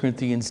 1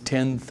 Corinthians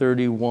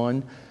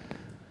 10:31,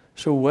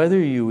 so whether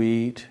you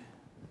eat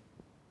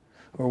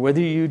or whether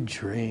you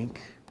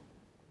drink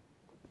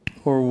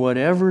or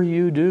whatever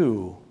you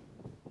do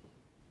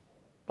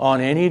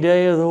on any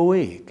day of the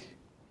week,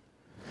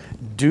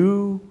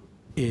 do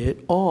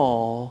it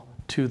all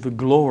to the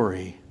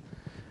glory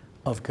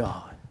of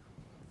God.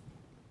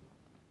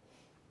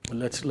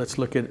 Let's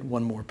look at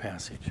one more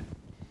passage.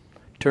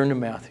 Turn to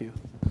Matthew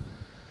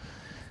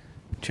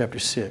chapter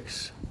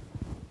 6.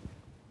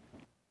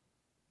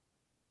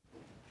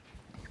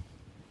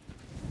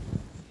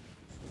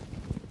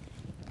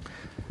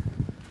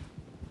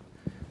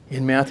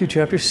 In Matthew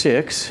chapter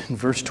 6, in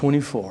verse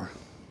 24,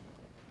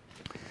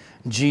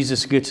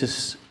 Jesus gets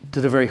us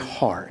to the very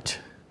heart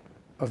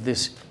of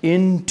this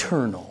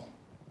internal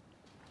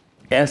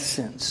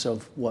essence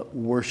of what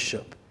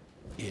worship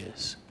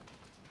is.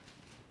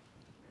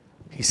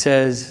 He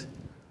says,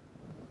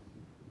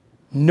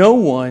 no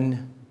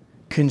one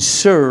can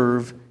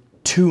serve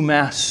two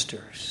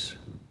masters.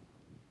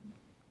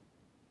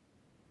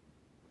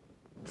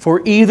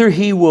 For either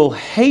he will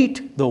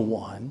hate the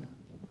one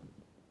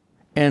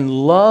and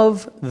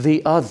love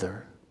the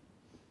other,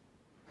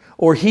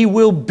 or he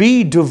will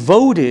be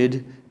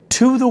devoted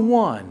to the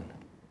one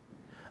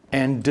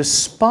and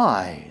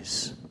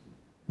despise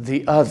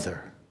the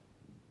other.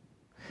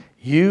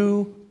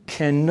 You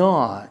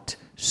cannot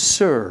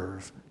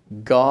serve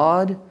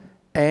God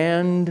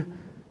and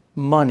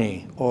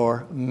money,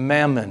 or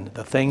mammon,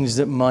 the things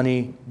that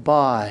money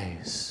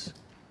buys.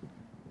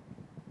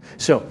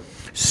 So,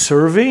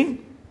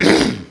 serving,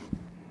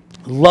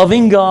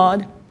 loving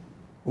God,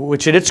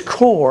 which at its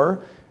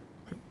core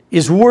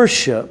is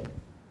worship,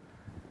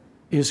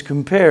 is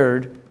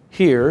compared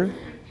here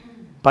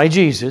by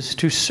Jesus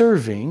to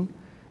serving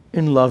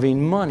and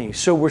loving money.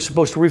 So we're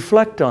supposed to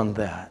reflect on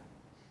that.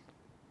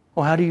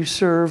 Well, how do you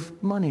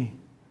serve money?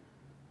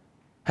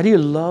 How do you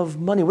love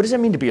money? What does that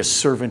mean to be a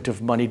servant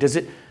of money? Does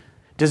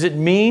it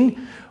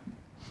mean,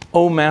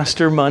 oh,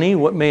 Master Money,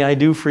 what may I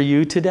do for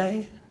you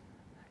today?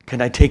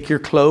 Can I take your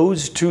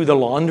clothes to the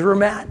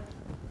laundromat?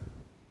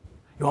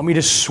 You want me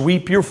to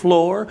sweep your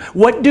floor?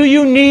 What do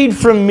you need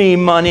from me,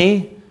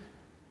 money?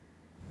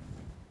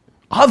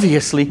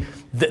 Obviously,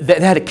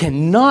 that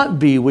cannot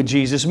be what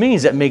Jesus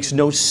means. That makes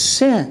no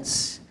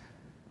sense.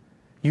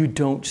 You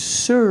don't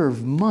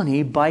serve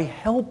money by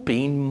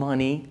helping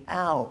money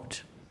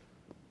out.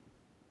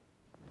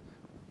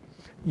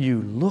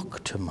 You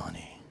look to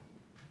money.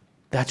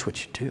 That's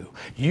what you do.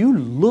 You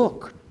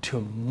look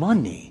to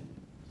money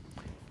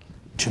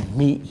to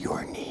meet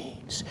your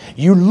needs.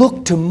 You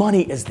look to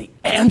money as the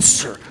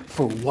answer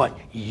for what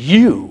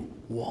you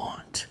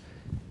want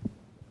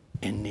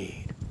and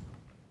need.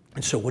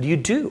 And so what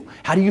do?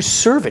 How do you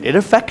serve it? It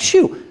affects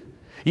you.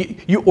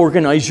 You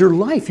organize your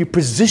life. You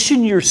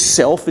position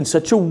yourself in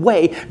such a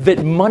way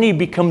that money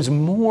becomes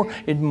more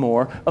and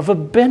more of a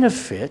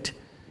benefit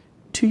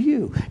to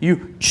you.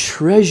 You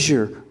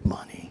treasure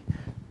money.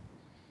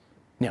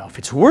 Now, if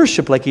it's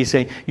worship, like he's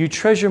saying, you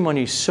treasure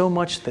money so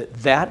much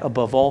that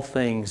above all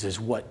things is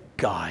what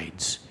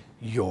guides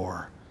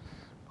your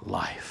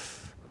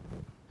life.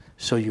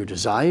 So your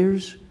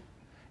desires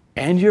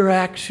and your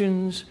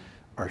actions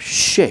are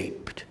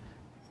shaped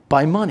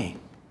by money,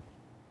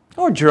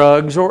 or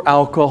drugs, or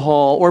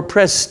alcohol, or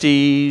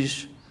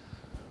prestige,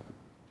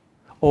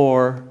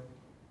 or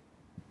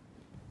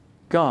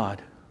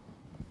God.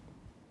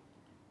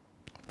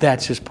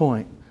 That's his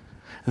point.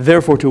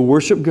 Therefore, to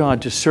worship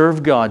God, to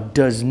serve God,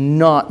 does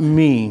not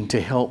mean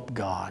to help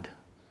God.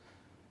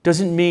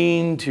 Doesn't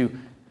mean to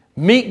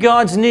meet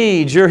God's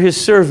needs. You're his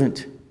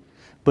servant.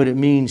 But it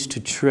means to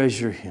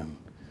treasure him.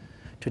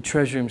 To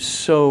treasure him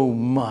so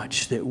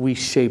much that we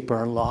shape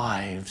our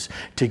lives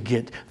to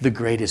get the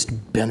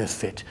greatest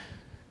benefit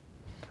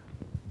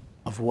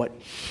of what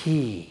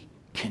he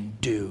can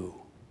do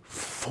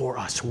for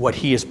us, what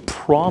he has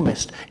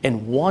promised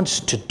and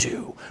wants to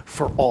do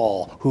for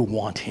all who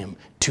want him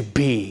to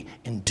be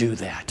and do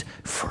that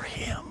for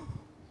him.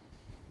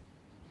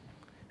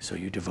 So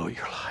you devote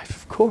your life,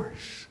 of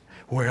course.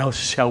 Where else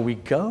shall we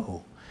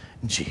go?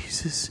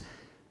 Jesus,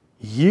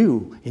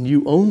 you and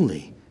you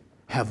only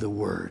have the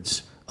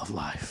words of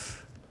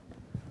life.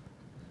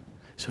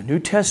 So New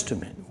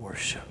Testament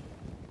worship,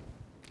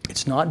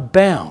 it's not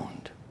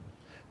bound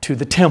to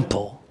the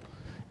temple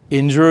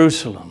in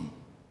Jerusalem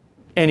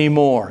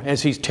anymore,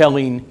 as he's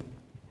telling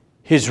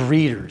his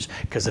readers,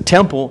 because the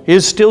temple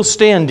is still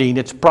standing.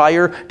 It's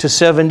prior to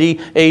 70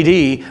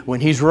 AD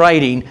when he's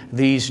writing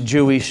these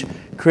Jewish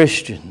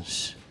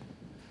Christians.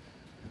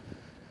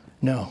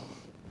 No,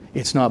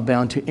 it's not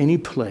bound to any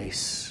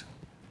place,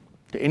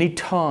 to any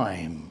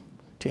time,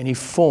 to any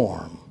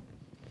form.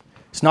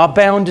 It's not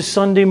bound to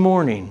Sunday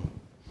morning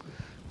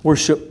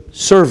worship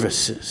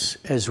services,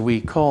 as we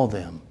call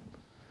them.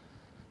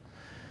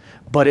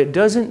 But it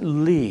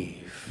doesn't leave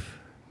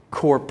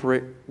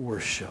corporate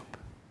worship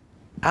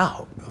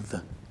out of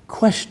the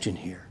question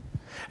here.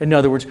 In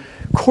other words,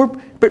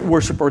 corporate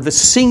worship, or the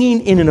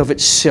singing in and of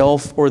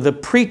itself, or the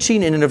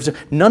preaching in and of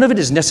itself, none of it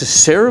is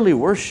necessarily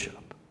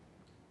worship.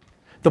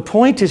 The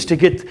point is to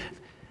get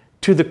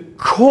to the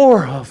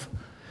core of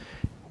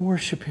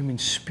worship him in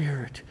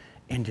spirit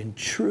and in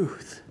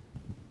truth.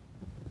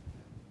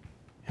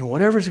 And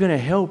whatever's going to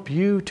help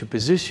you to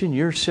position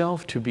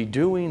yourself to be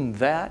doing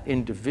that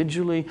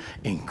individually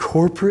and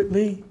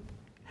corporately,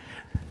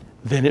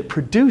 then it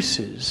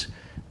produces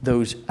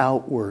those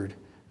outward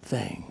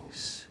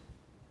things.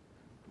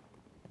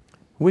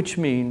 Which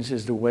means,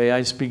 is the way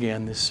I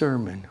began this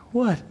sermon,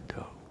 what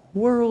the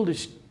world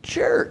is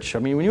church? I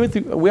mean, when you went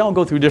through, we all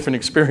go through different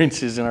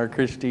experiences in our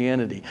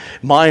Christianity.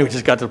 Mine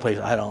just got to the place,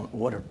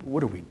 what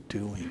are we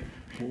doing?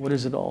 What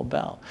is it all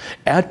about?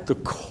 At the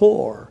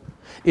core,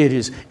 it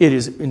is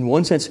in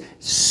one sense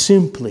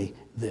simply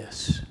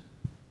this.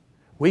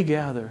 We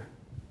gather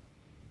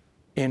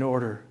in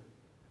order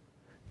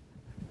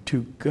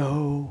to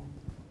go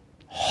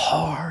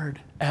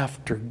hard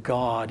after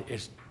God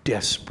as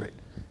desperate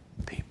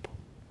people.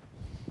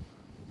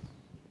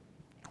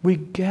 We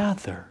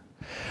gather.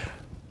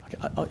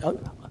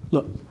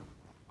 Look,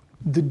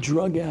 the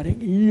drug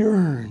addict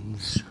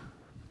yearns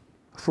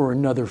for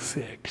another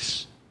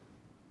fix.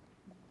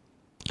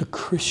 The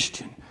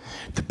Christian,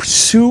 to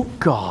pursue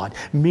God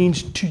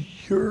means to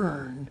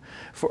yearn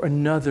for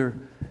another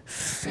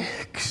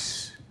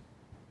fix.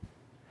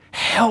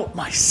 Help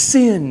my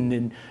sin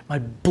and my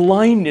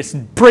blindness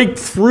break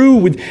through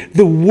with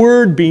the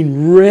Word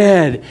being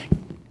read,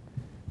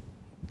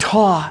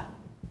 taught,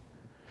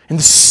 and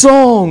the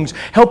songs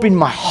helping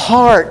my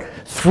heart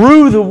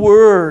through the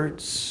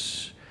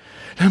words.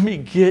 Let me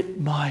get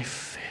my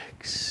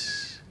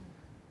fix.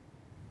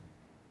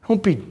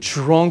 Don't be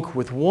drunk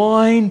with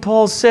wine,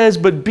 Paul says,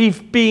 but be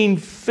being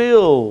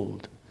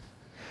filled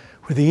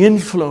with the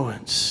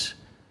influence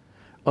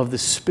of the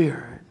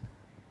Spirit.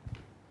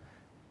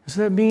 So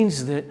that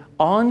means that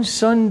on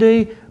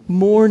Sunday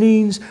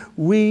mornings,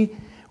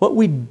 what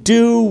we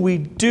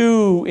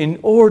do in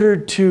order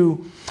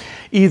to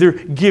either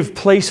give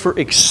place for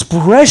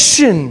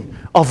expression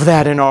of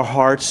that in our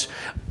hearts,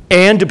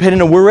 and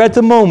depending on where we're at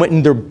the moment,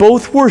 and they're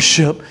both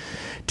worship,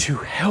 to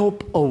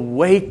help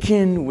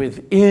awaken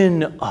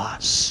within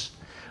us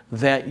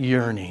that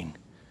yearning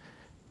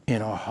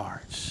in our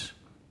hearts.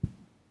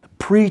 The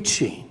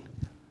preaching,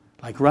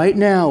 like right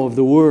now, of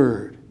the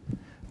Word,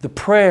 the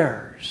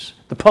prayers,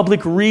 the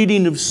public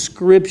reading of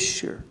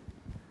Scripture,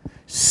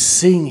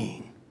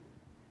 singing,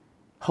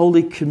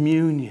 Holy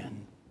Communion,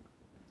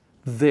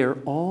 they're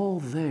all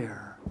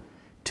there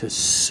to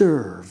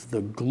serve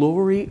the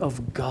glory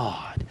of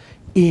God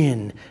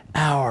in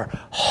our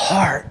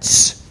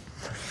hearts,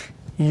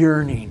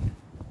 yearning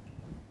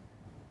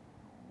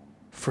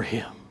for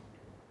Him.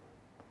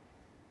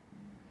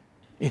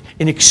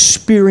 An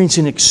experience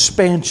and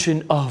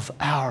expansion of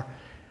our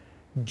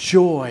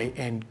joy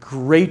and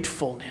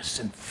gratefulness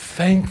and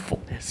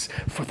thankfulness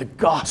for the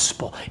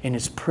gospel and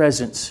His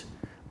presence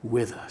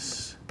with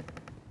us.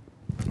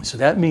 So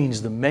that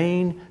means the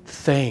main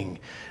thing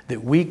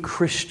that we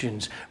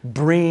Christians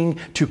bring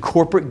to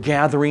corporate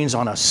gatherings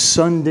on a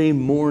Sunday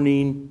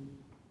morning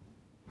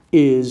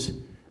is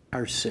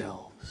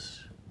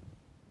ourselves.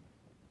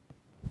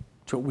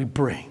 It's what we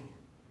bring.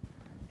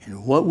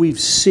 And what we've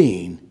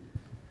seen,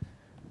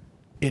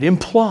 it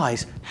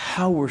implies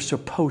how we're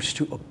supposed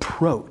to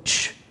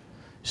approach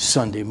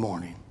Sunday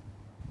morning.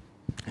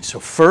 And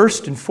so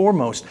first and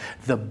foremost,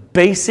 the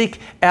basic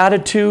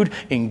attitude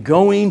in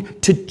going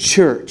to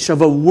church,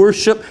 of a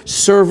worship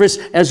service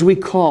as we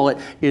call it,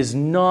 is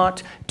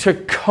not to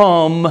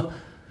come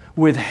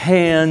with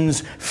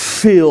hands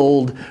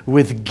filled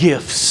with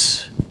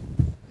gifts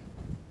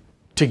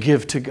to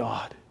give to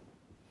God.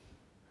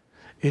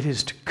 It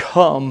is to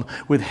come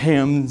with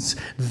hands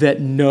that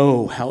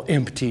know how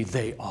empty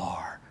they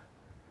are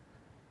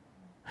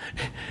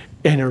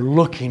and are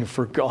looking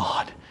for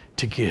God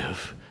to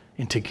give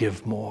and to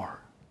give more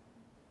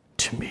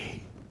to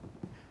me.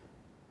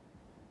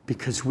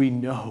 Because we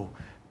know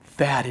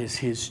that is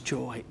His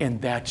joy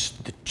and that's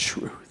the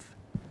truth.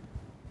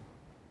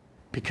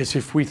 Because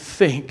if we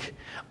think,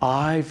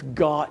 I've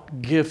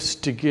got gifts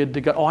to give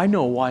to God, I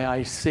know why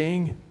I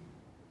sing.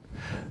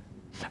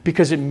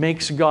 Because it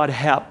makes God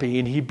happy,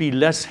 and He'd be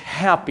less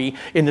happy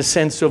in the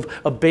sense of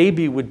a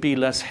baby would be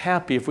less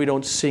happy if we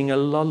don't sing a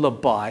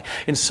lullaby.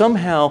 And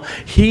somehow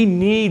He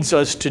needs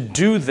us to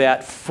do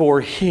that for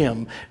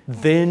Him.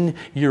 Then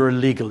you're a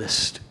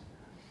legalist.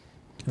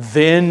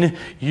 Then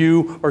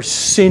you are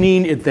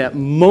sinning at that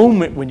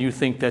moment when you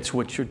think that's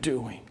what you're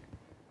doing.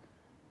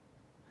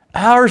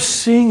 Our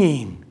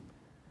singing,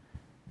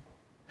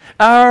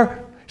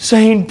 our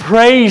saying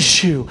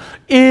praise you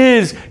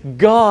is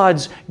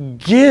God's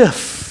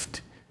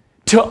gift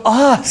to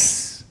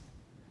us.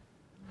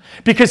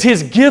 Because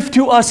His gift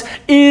to us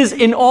is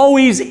and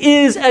always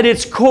is at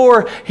its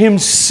core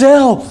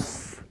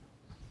Himself.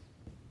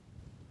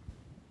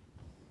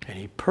 And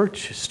He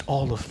purchased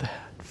all of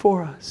that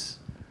for us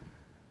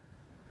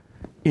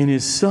in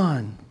His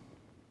Son.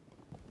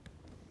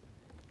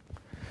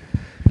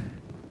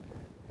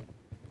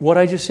 What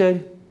I just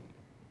said,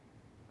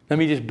 let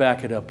me just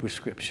back it up with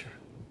Scripture.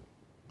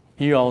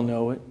 You all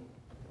know it.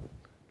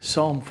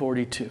 Psalm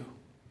 42,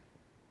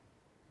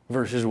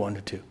 verses 1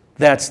 to 2.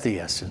 That's the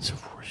essence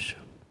of worship.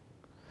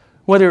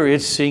 Whether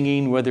it's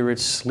singing, whether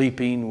it's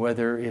sleeping,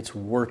 whether it's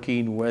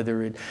working,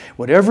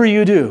 whatever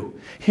you do,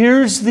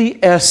 here's the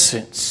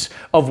essence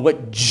of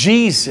what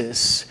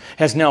Jesus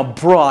has now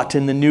brought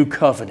in the new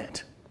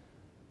covenant.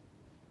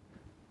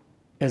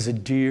 As a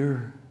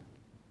deer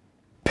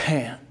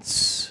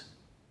pants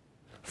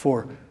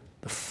for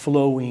the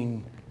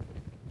flowing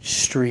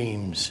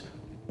streams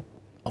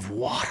of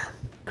water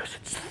because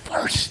it's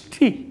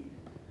thirsty.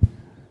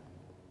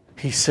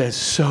 He says,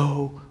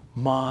 so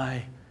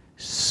my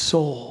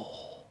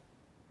soul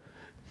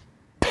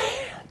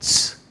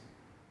pants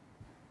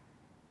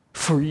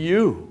for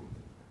you,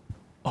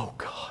 oh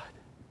God.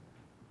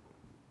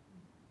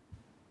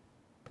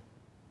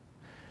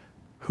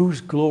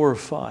 Who's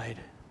glorified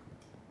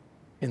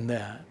in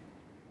that?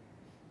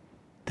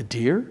 The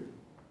deer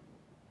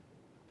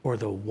or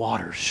the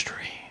water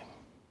stream?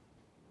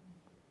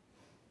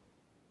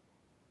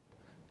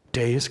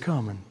 Day is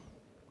coming.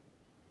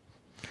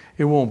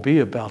 It won't be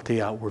about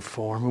the outward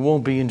form. It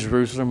won't be in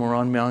Jerusalem or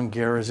on Mount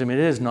Gerizim. It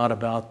is not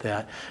about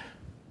that.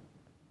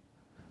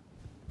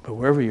 But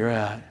wherever you're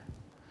at,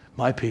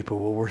 my people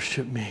will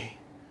worship me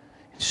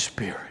in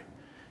spirit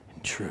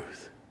and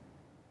truth.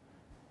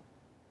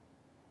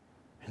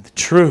 And the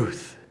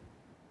truth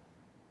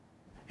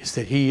is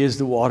that He is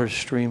the water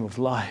stream of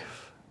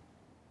life.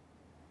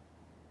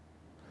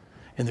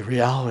 And the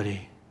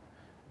reality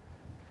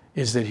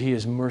is that He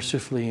has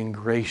mercifully and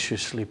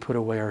graciously put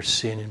away our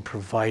sin and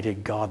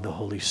provided God the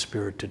Holy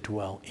Spirit to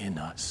dwell in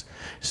us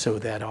so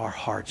that our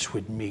hearts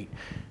would meet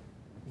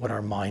what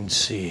our minds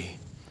see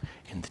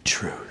in the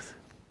truth.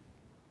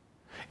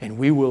 And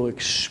we will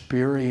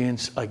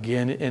experience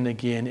again and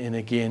again and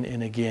again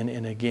and again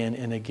and again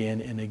and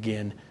again and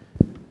again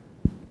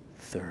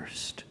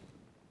thirst.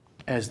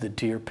 As the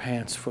deer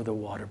pants for the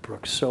water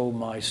brook, so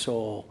my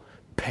soul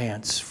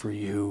pants for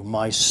you.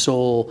 My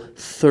soul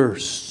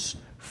thirsts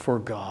for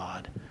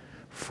God,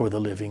 for the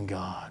living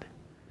God.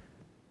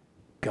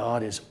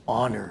 God is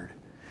honored.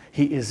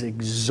 He is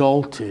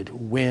exalted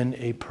when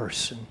a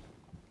person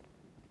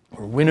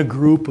or when a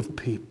group of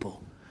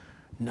people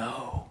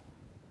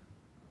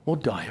will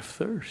die of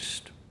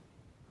thirst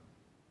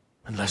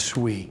unless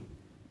we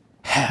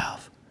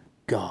have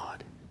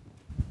God.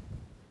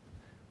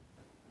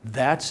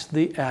 That's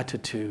the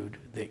attitude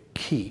that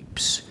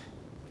keeps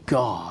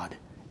God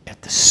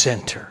at the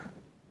center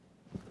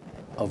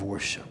of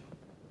worship.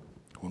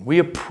 When we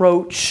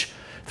approach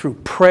through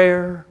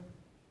prayer,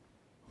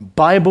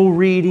 Bible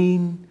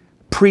reading,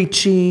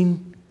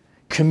 preaching,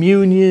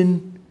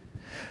 communion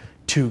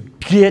to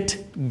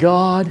get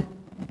God,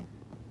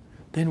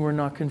 then we're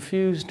not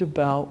confused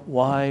about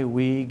why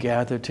we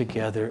gather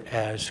together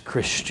as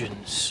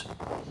Christians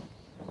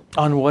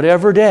on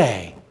whatever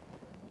day,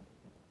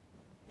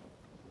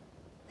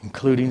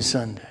 including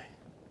Sunday.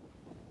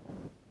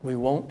 We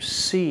won't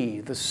see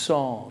the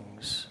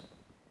songs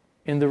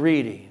in the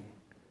reading,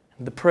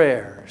 in the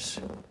prayers,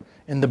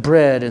 in the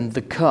bread and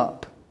the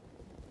cup,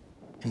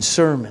 in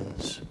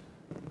sermons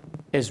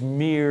as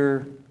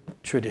mere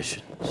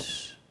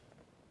traditions.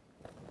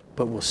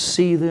 But we'll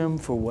see them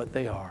for what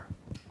they are.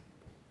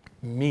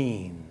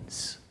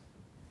 Means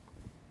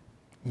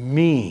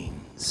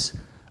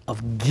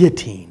of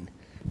getting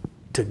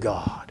to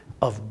God,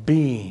 of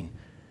being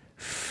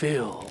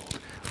filled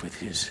with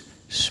His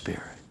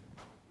Spirit.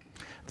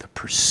 The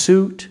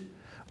pursuit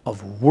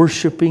of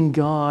worshiping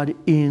God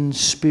in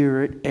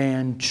spirit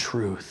and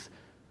truth.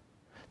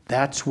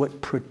 That's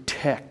what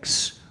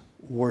protects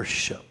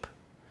worship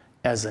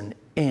as an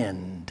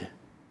end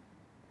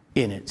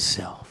in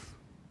itself.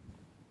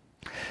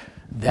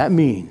 That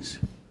means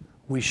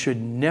we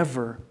should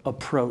never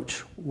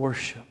approach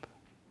worship,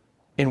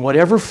 in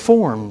whatever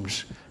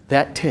forms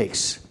that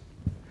takes,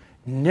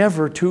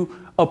 never to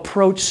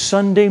approach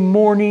Sunday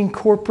morning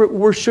corporate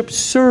worship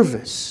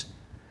service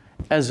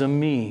as a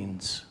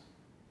means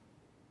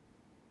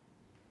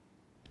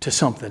to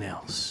something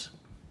else.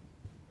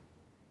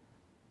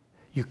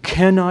 You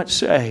cannot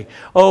say,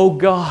 oh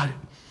God,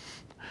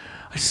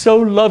 I so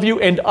love you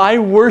and I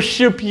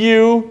worship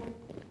you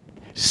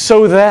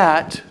so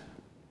that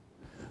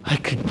I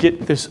could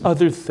get this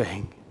other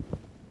thing.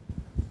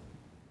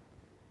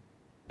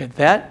 At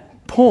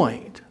that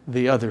point,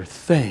 the other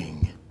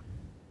thing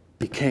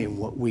became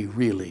what we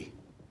really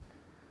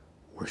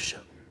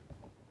worship.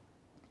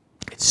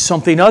 It's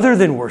something other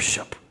than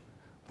worship.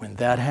 When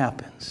that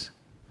happens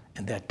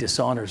and that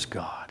dishonors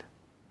God,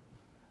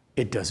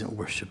 it doesn't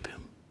worship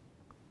Him.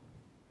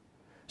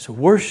 So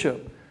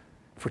worship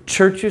for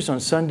churches on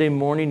Sunday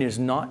morning is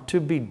not to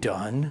be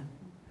done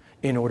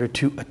in order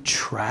to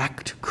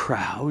attract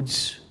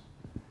crowds.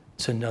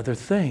 It's another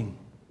thing.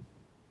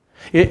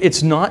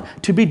 It's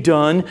not to be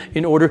done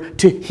in order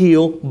to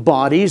heal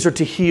bodies or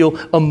to heal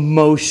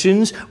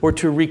emotions or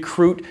to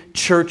recruit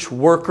church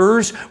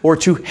workers or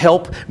to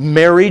help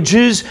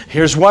marriages.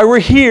 Here's why we're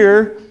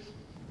here.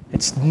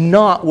 It's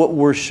not what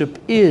worship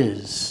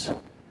is.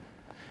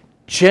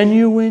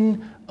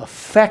 Genuine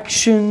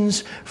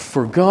affections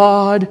for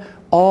God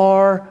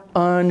are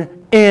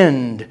an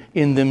end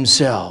in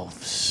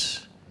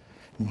themselves.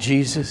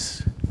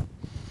 Jesus,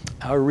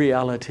 our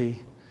reality,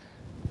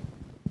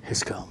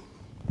 has come.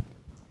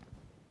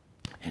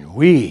 And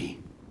we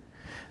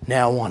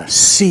now want to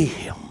see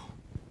Him,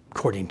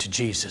 according to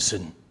Jesus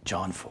in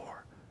John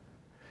 4.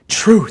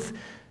 Truth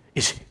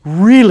is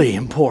really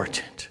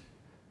important.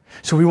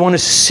 So we want to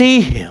see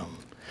Him.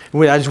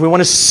 We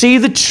want to see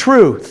the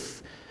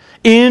truth.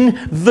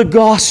 in the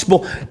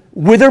gospel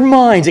with our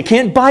minds. It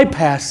can't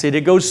bypass it.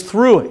 It goes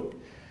through it.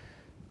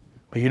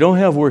 But you don't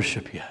have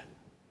worship yet.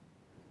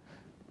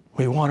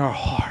 We want our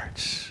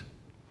hearts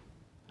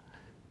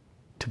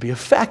to be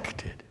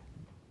affected,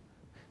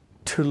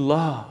 to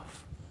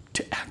love,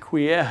 to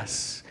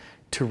acquiesce,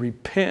 to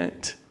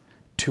repent,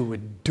 to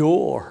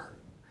adore,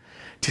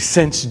 to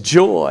sense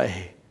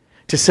joy,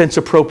 to sense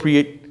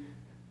appropriate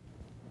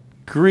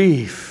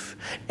grief.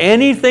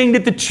 Anything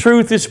that the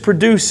truth is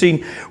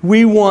producing,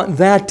 we want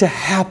that to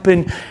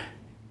happen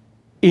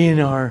in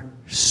our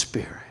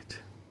spirit.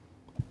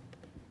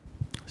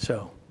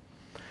 So,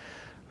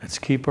 let's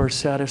keep our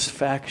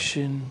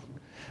satisfaction,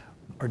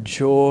 our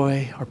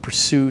joy, our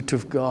pursuit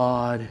of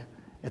God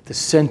at the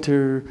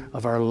center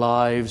of our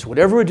lives.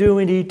 Whatever we're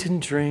doing, eat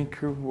and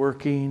drink, or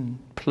working,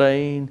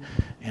 playing,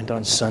 and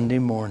on Sunday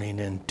morning,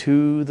 and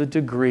to the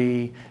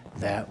degree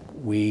that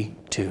we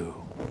do,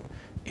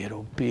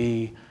 it'll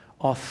be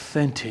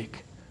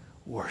authentic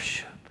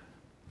worship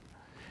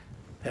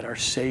that our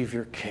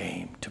Savior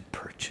came to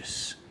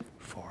purchase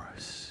for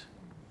us.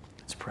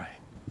 Let's pray.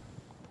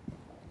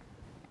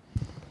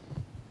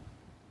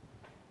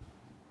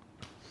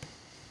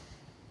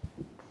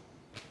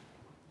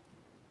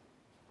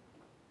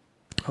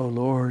 Oh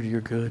Lord,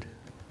 you're good.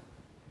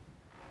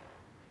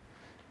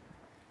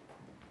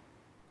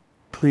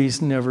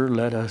 Please never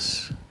let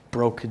us,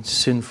 broken,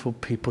 sinful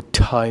people,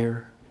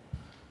 tire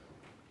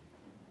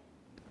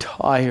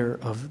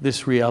of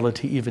this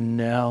reality even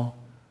now,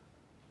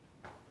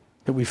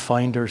 that we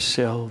find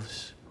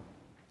ourselves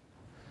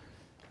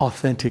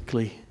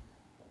authentically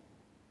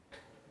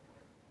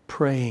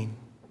praying,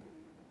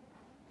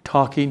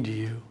 talking to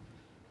you,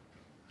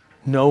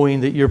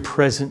 knowing that you're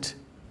present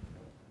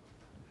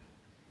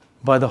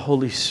by the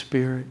Holy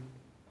Spirit,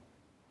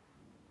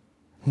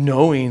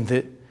 knowing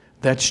that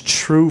that's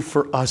true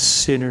for us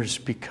sinners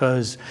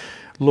because,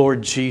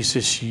 Lord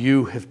Jesus,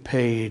 you have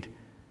paid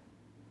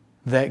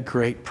that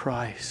great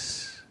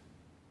price.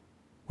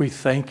 We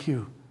thank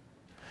you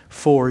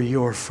for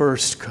your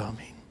first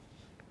coming.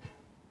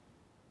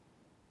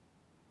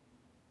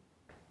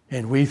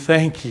 And we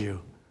thank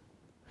you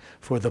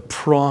for the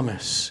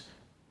promise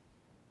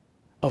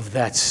of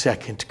that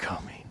second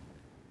coming,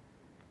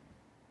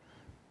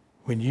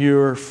 when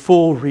your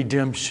full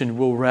redemption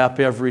will wrap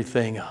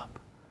everything up.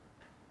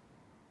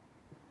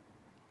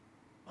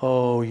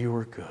 Oh, you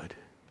are good.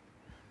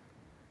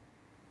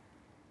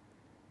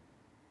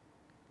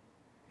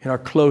 In our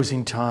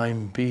closing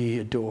time, be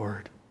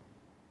adored.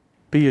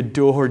 Be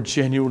adored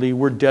genuinely.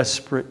 We're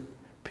desperate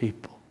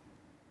people.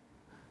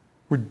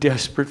 We're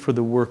desperate for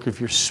the work of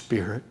your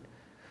Spirit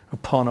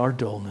upon our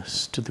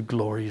dullness to the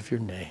glory of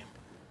your name.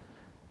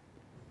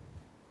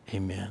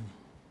 Amen.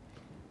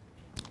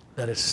 Let us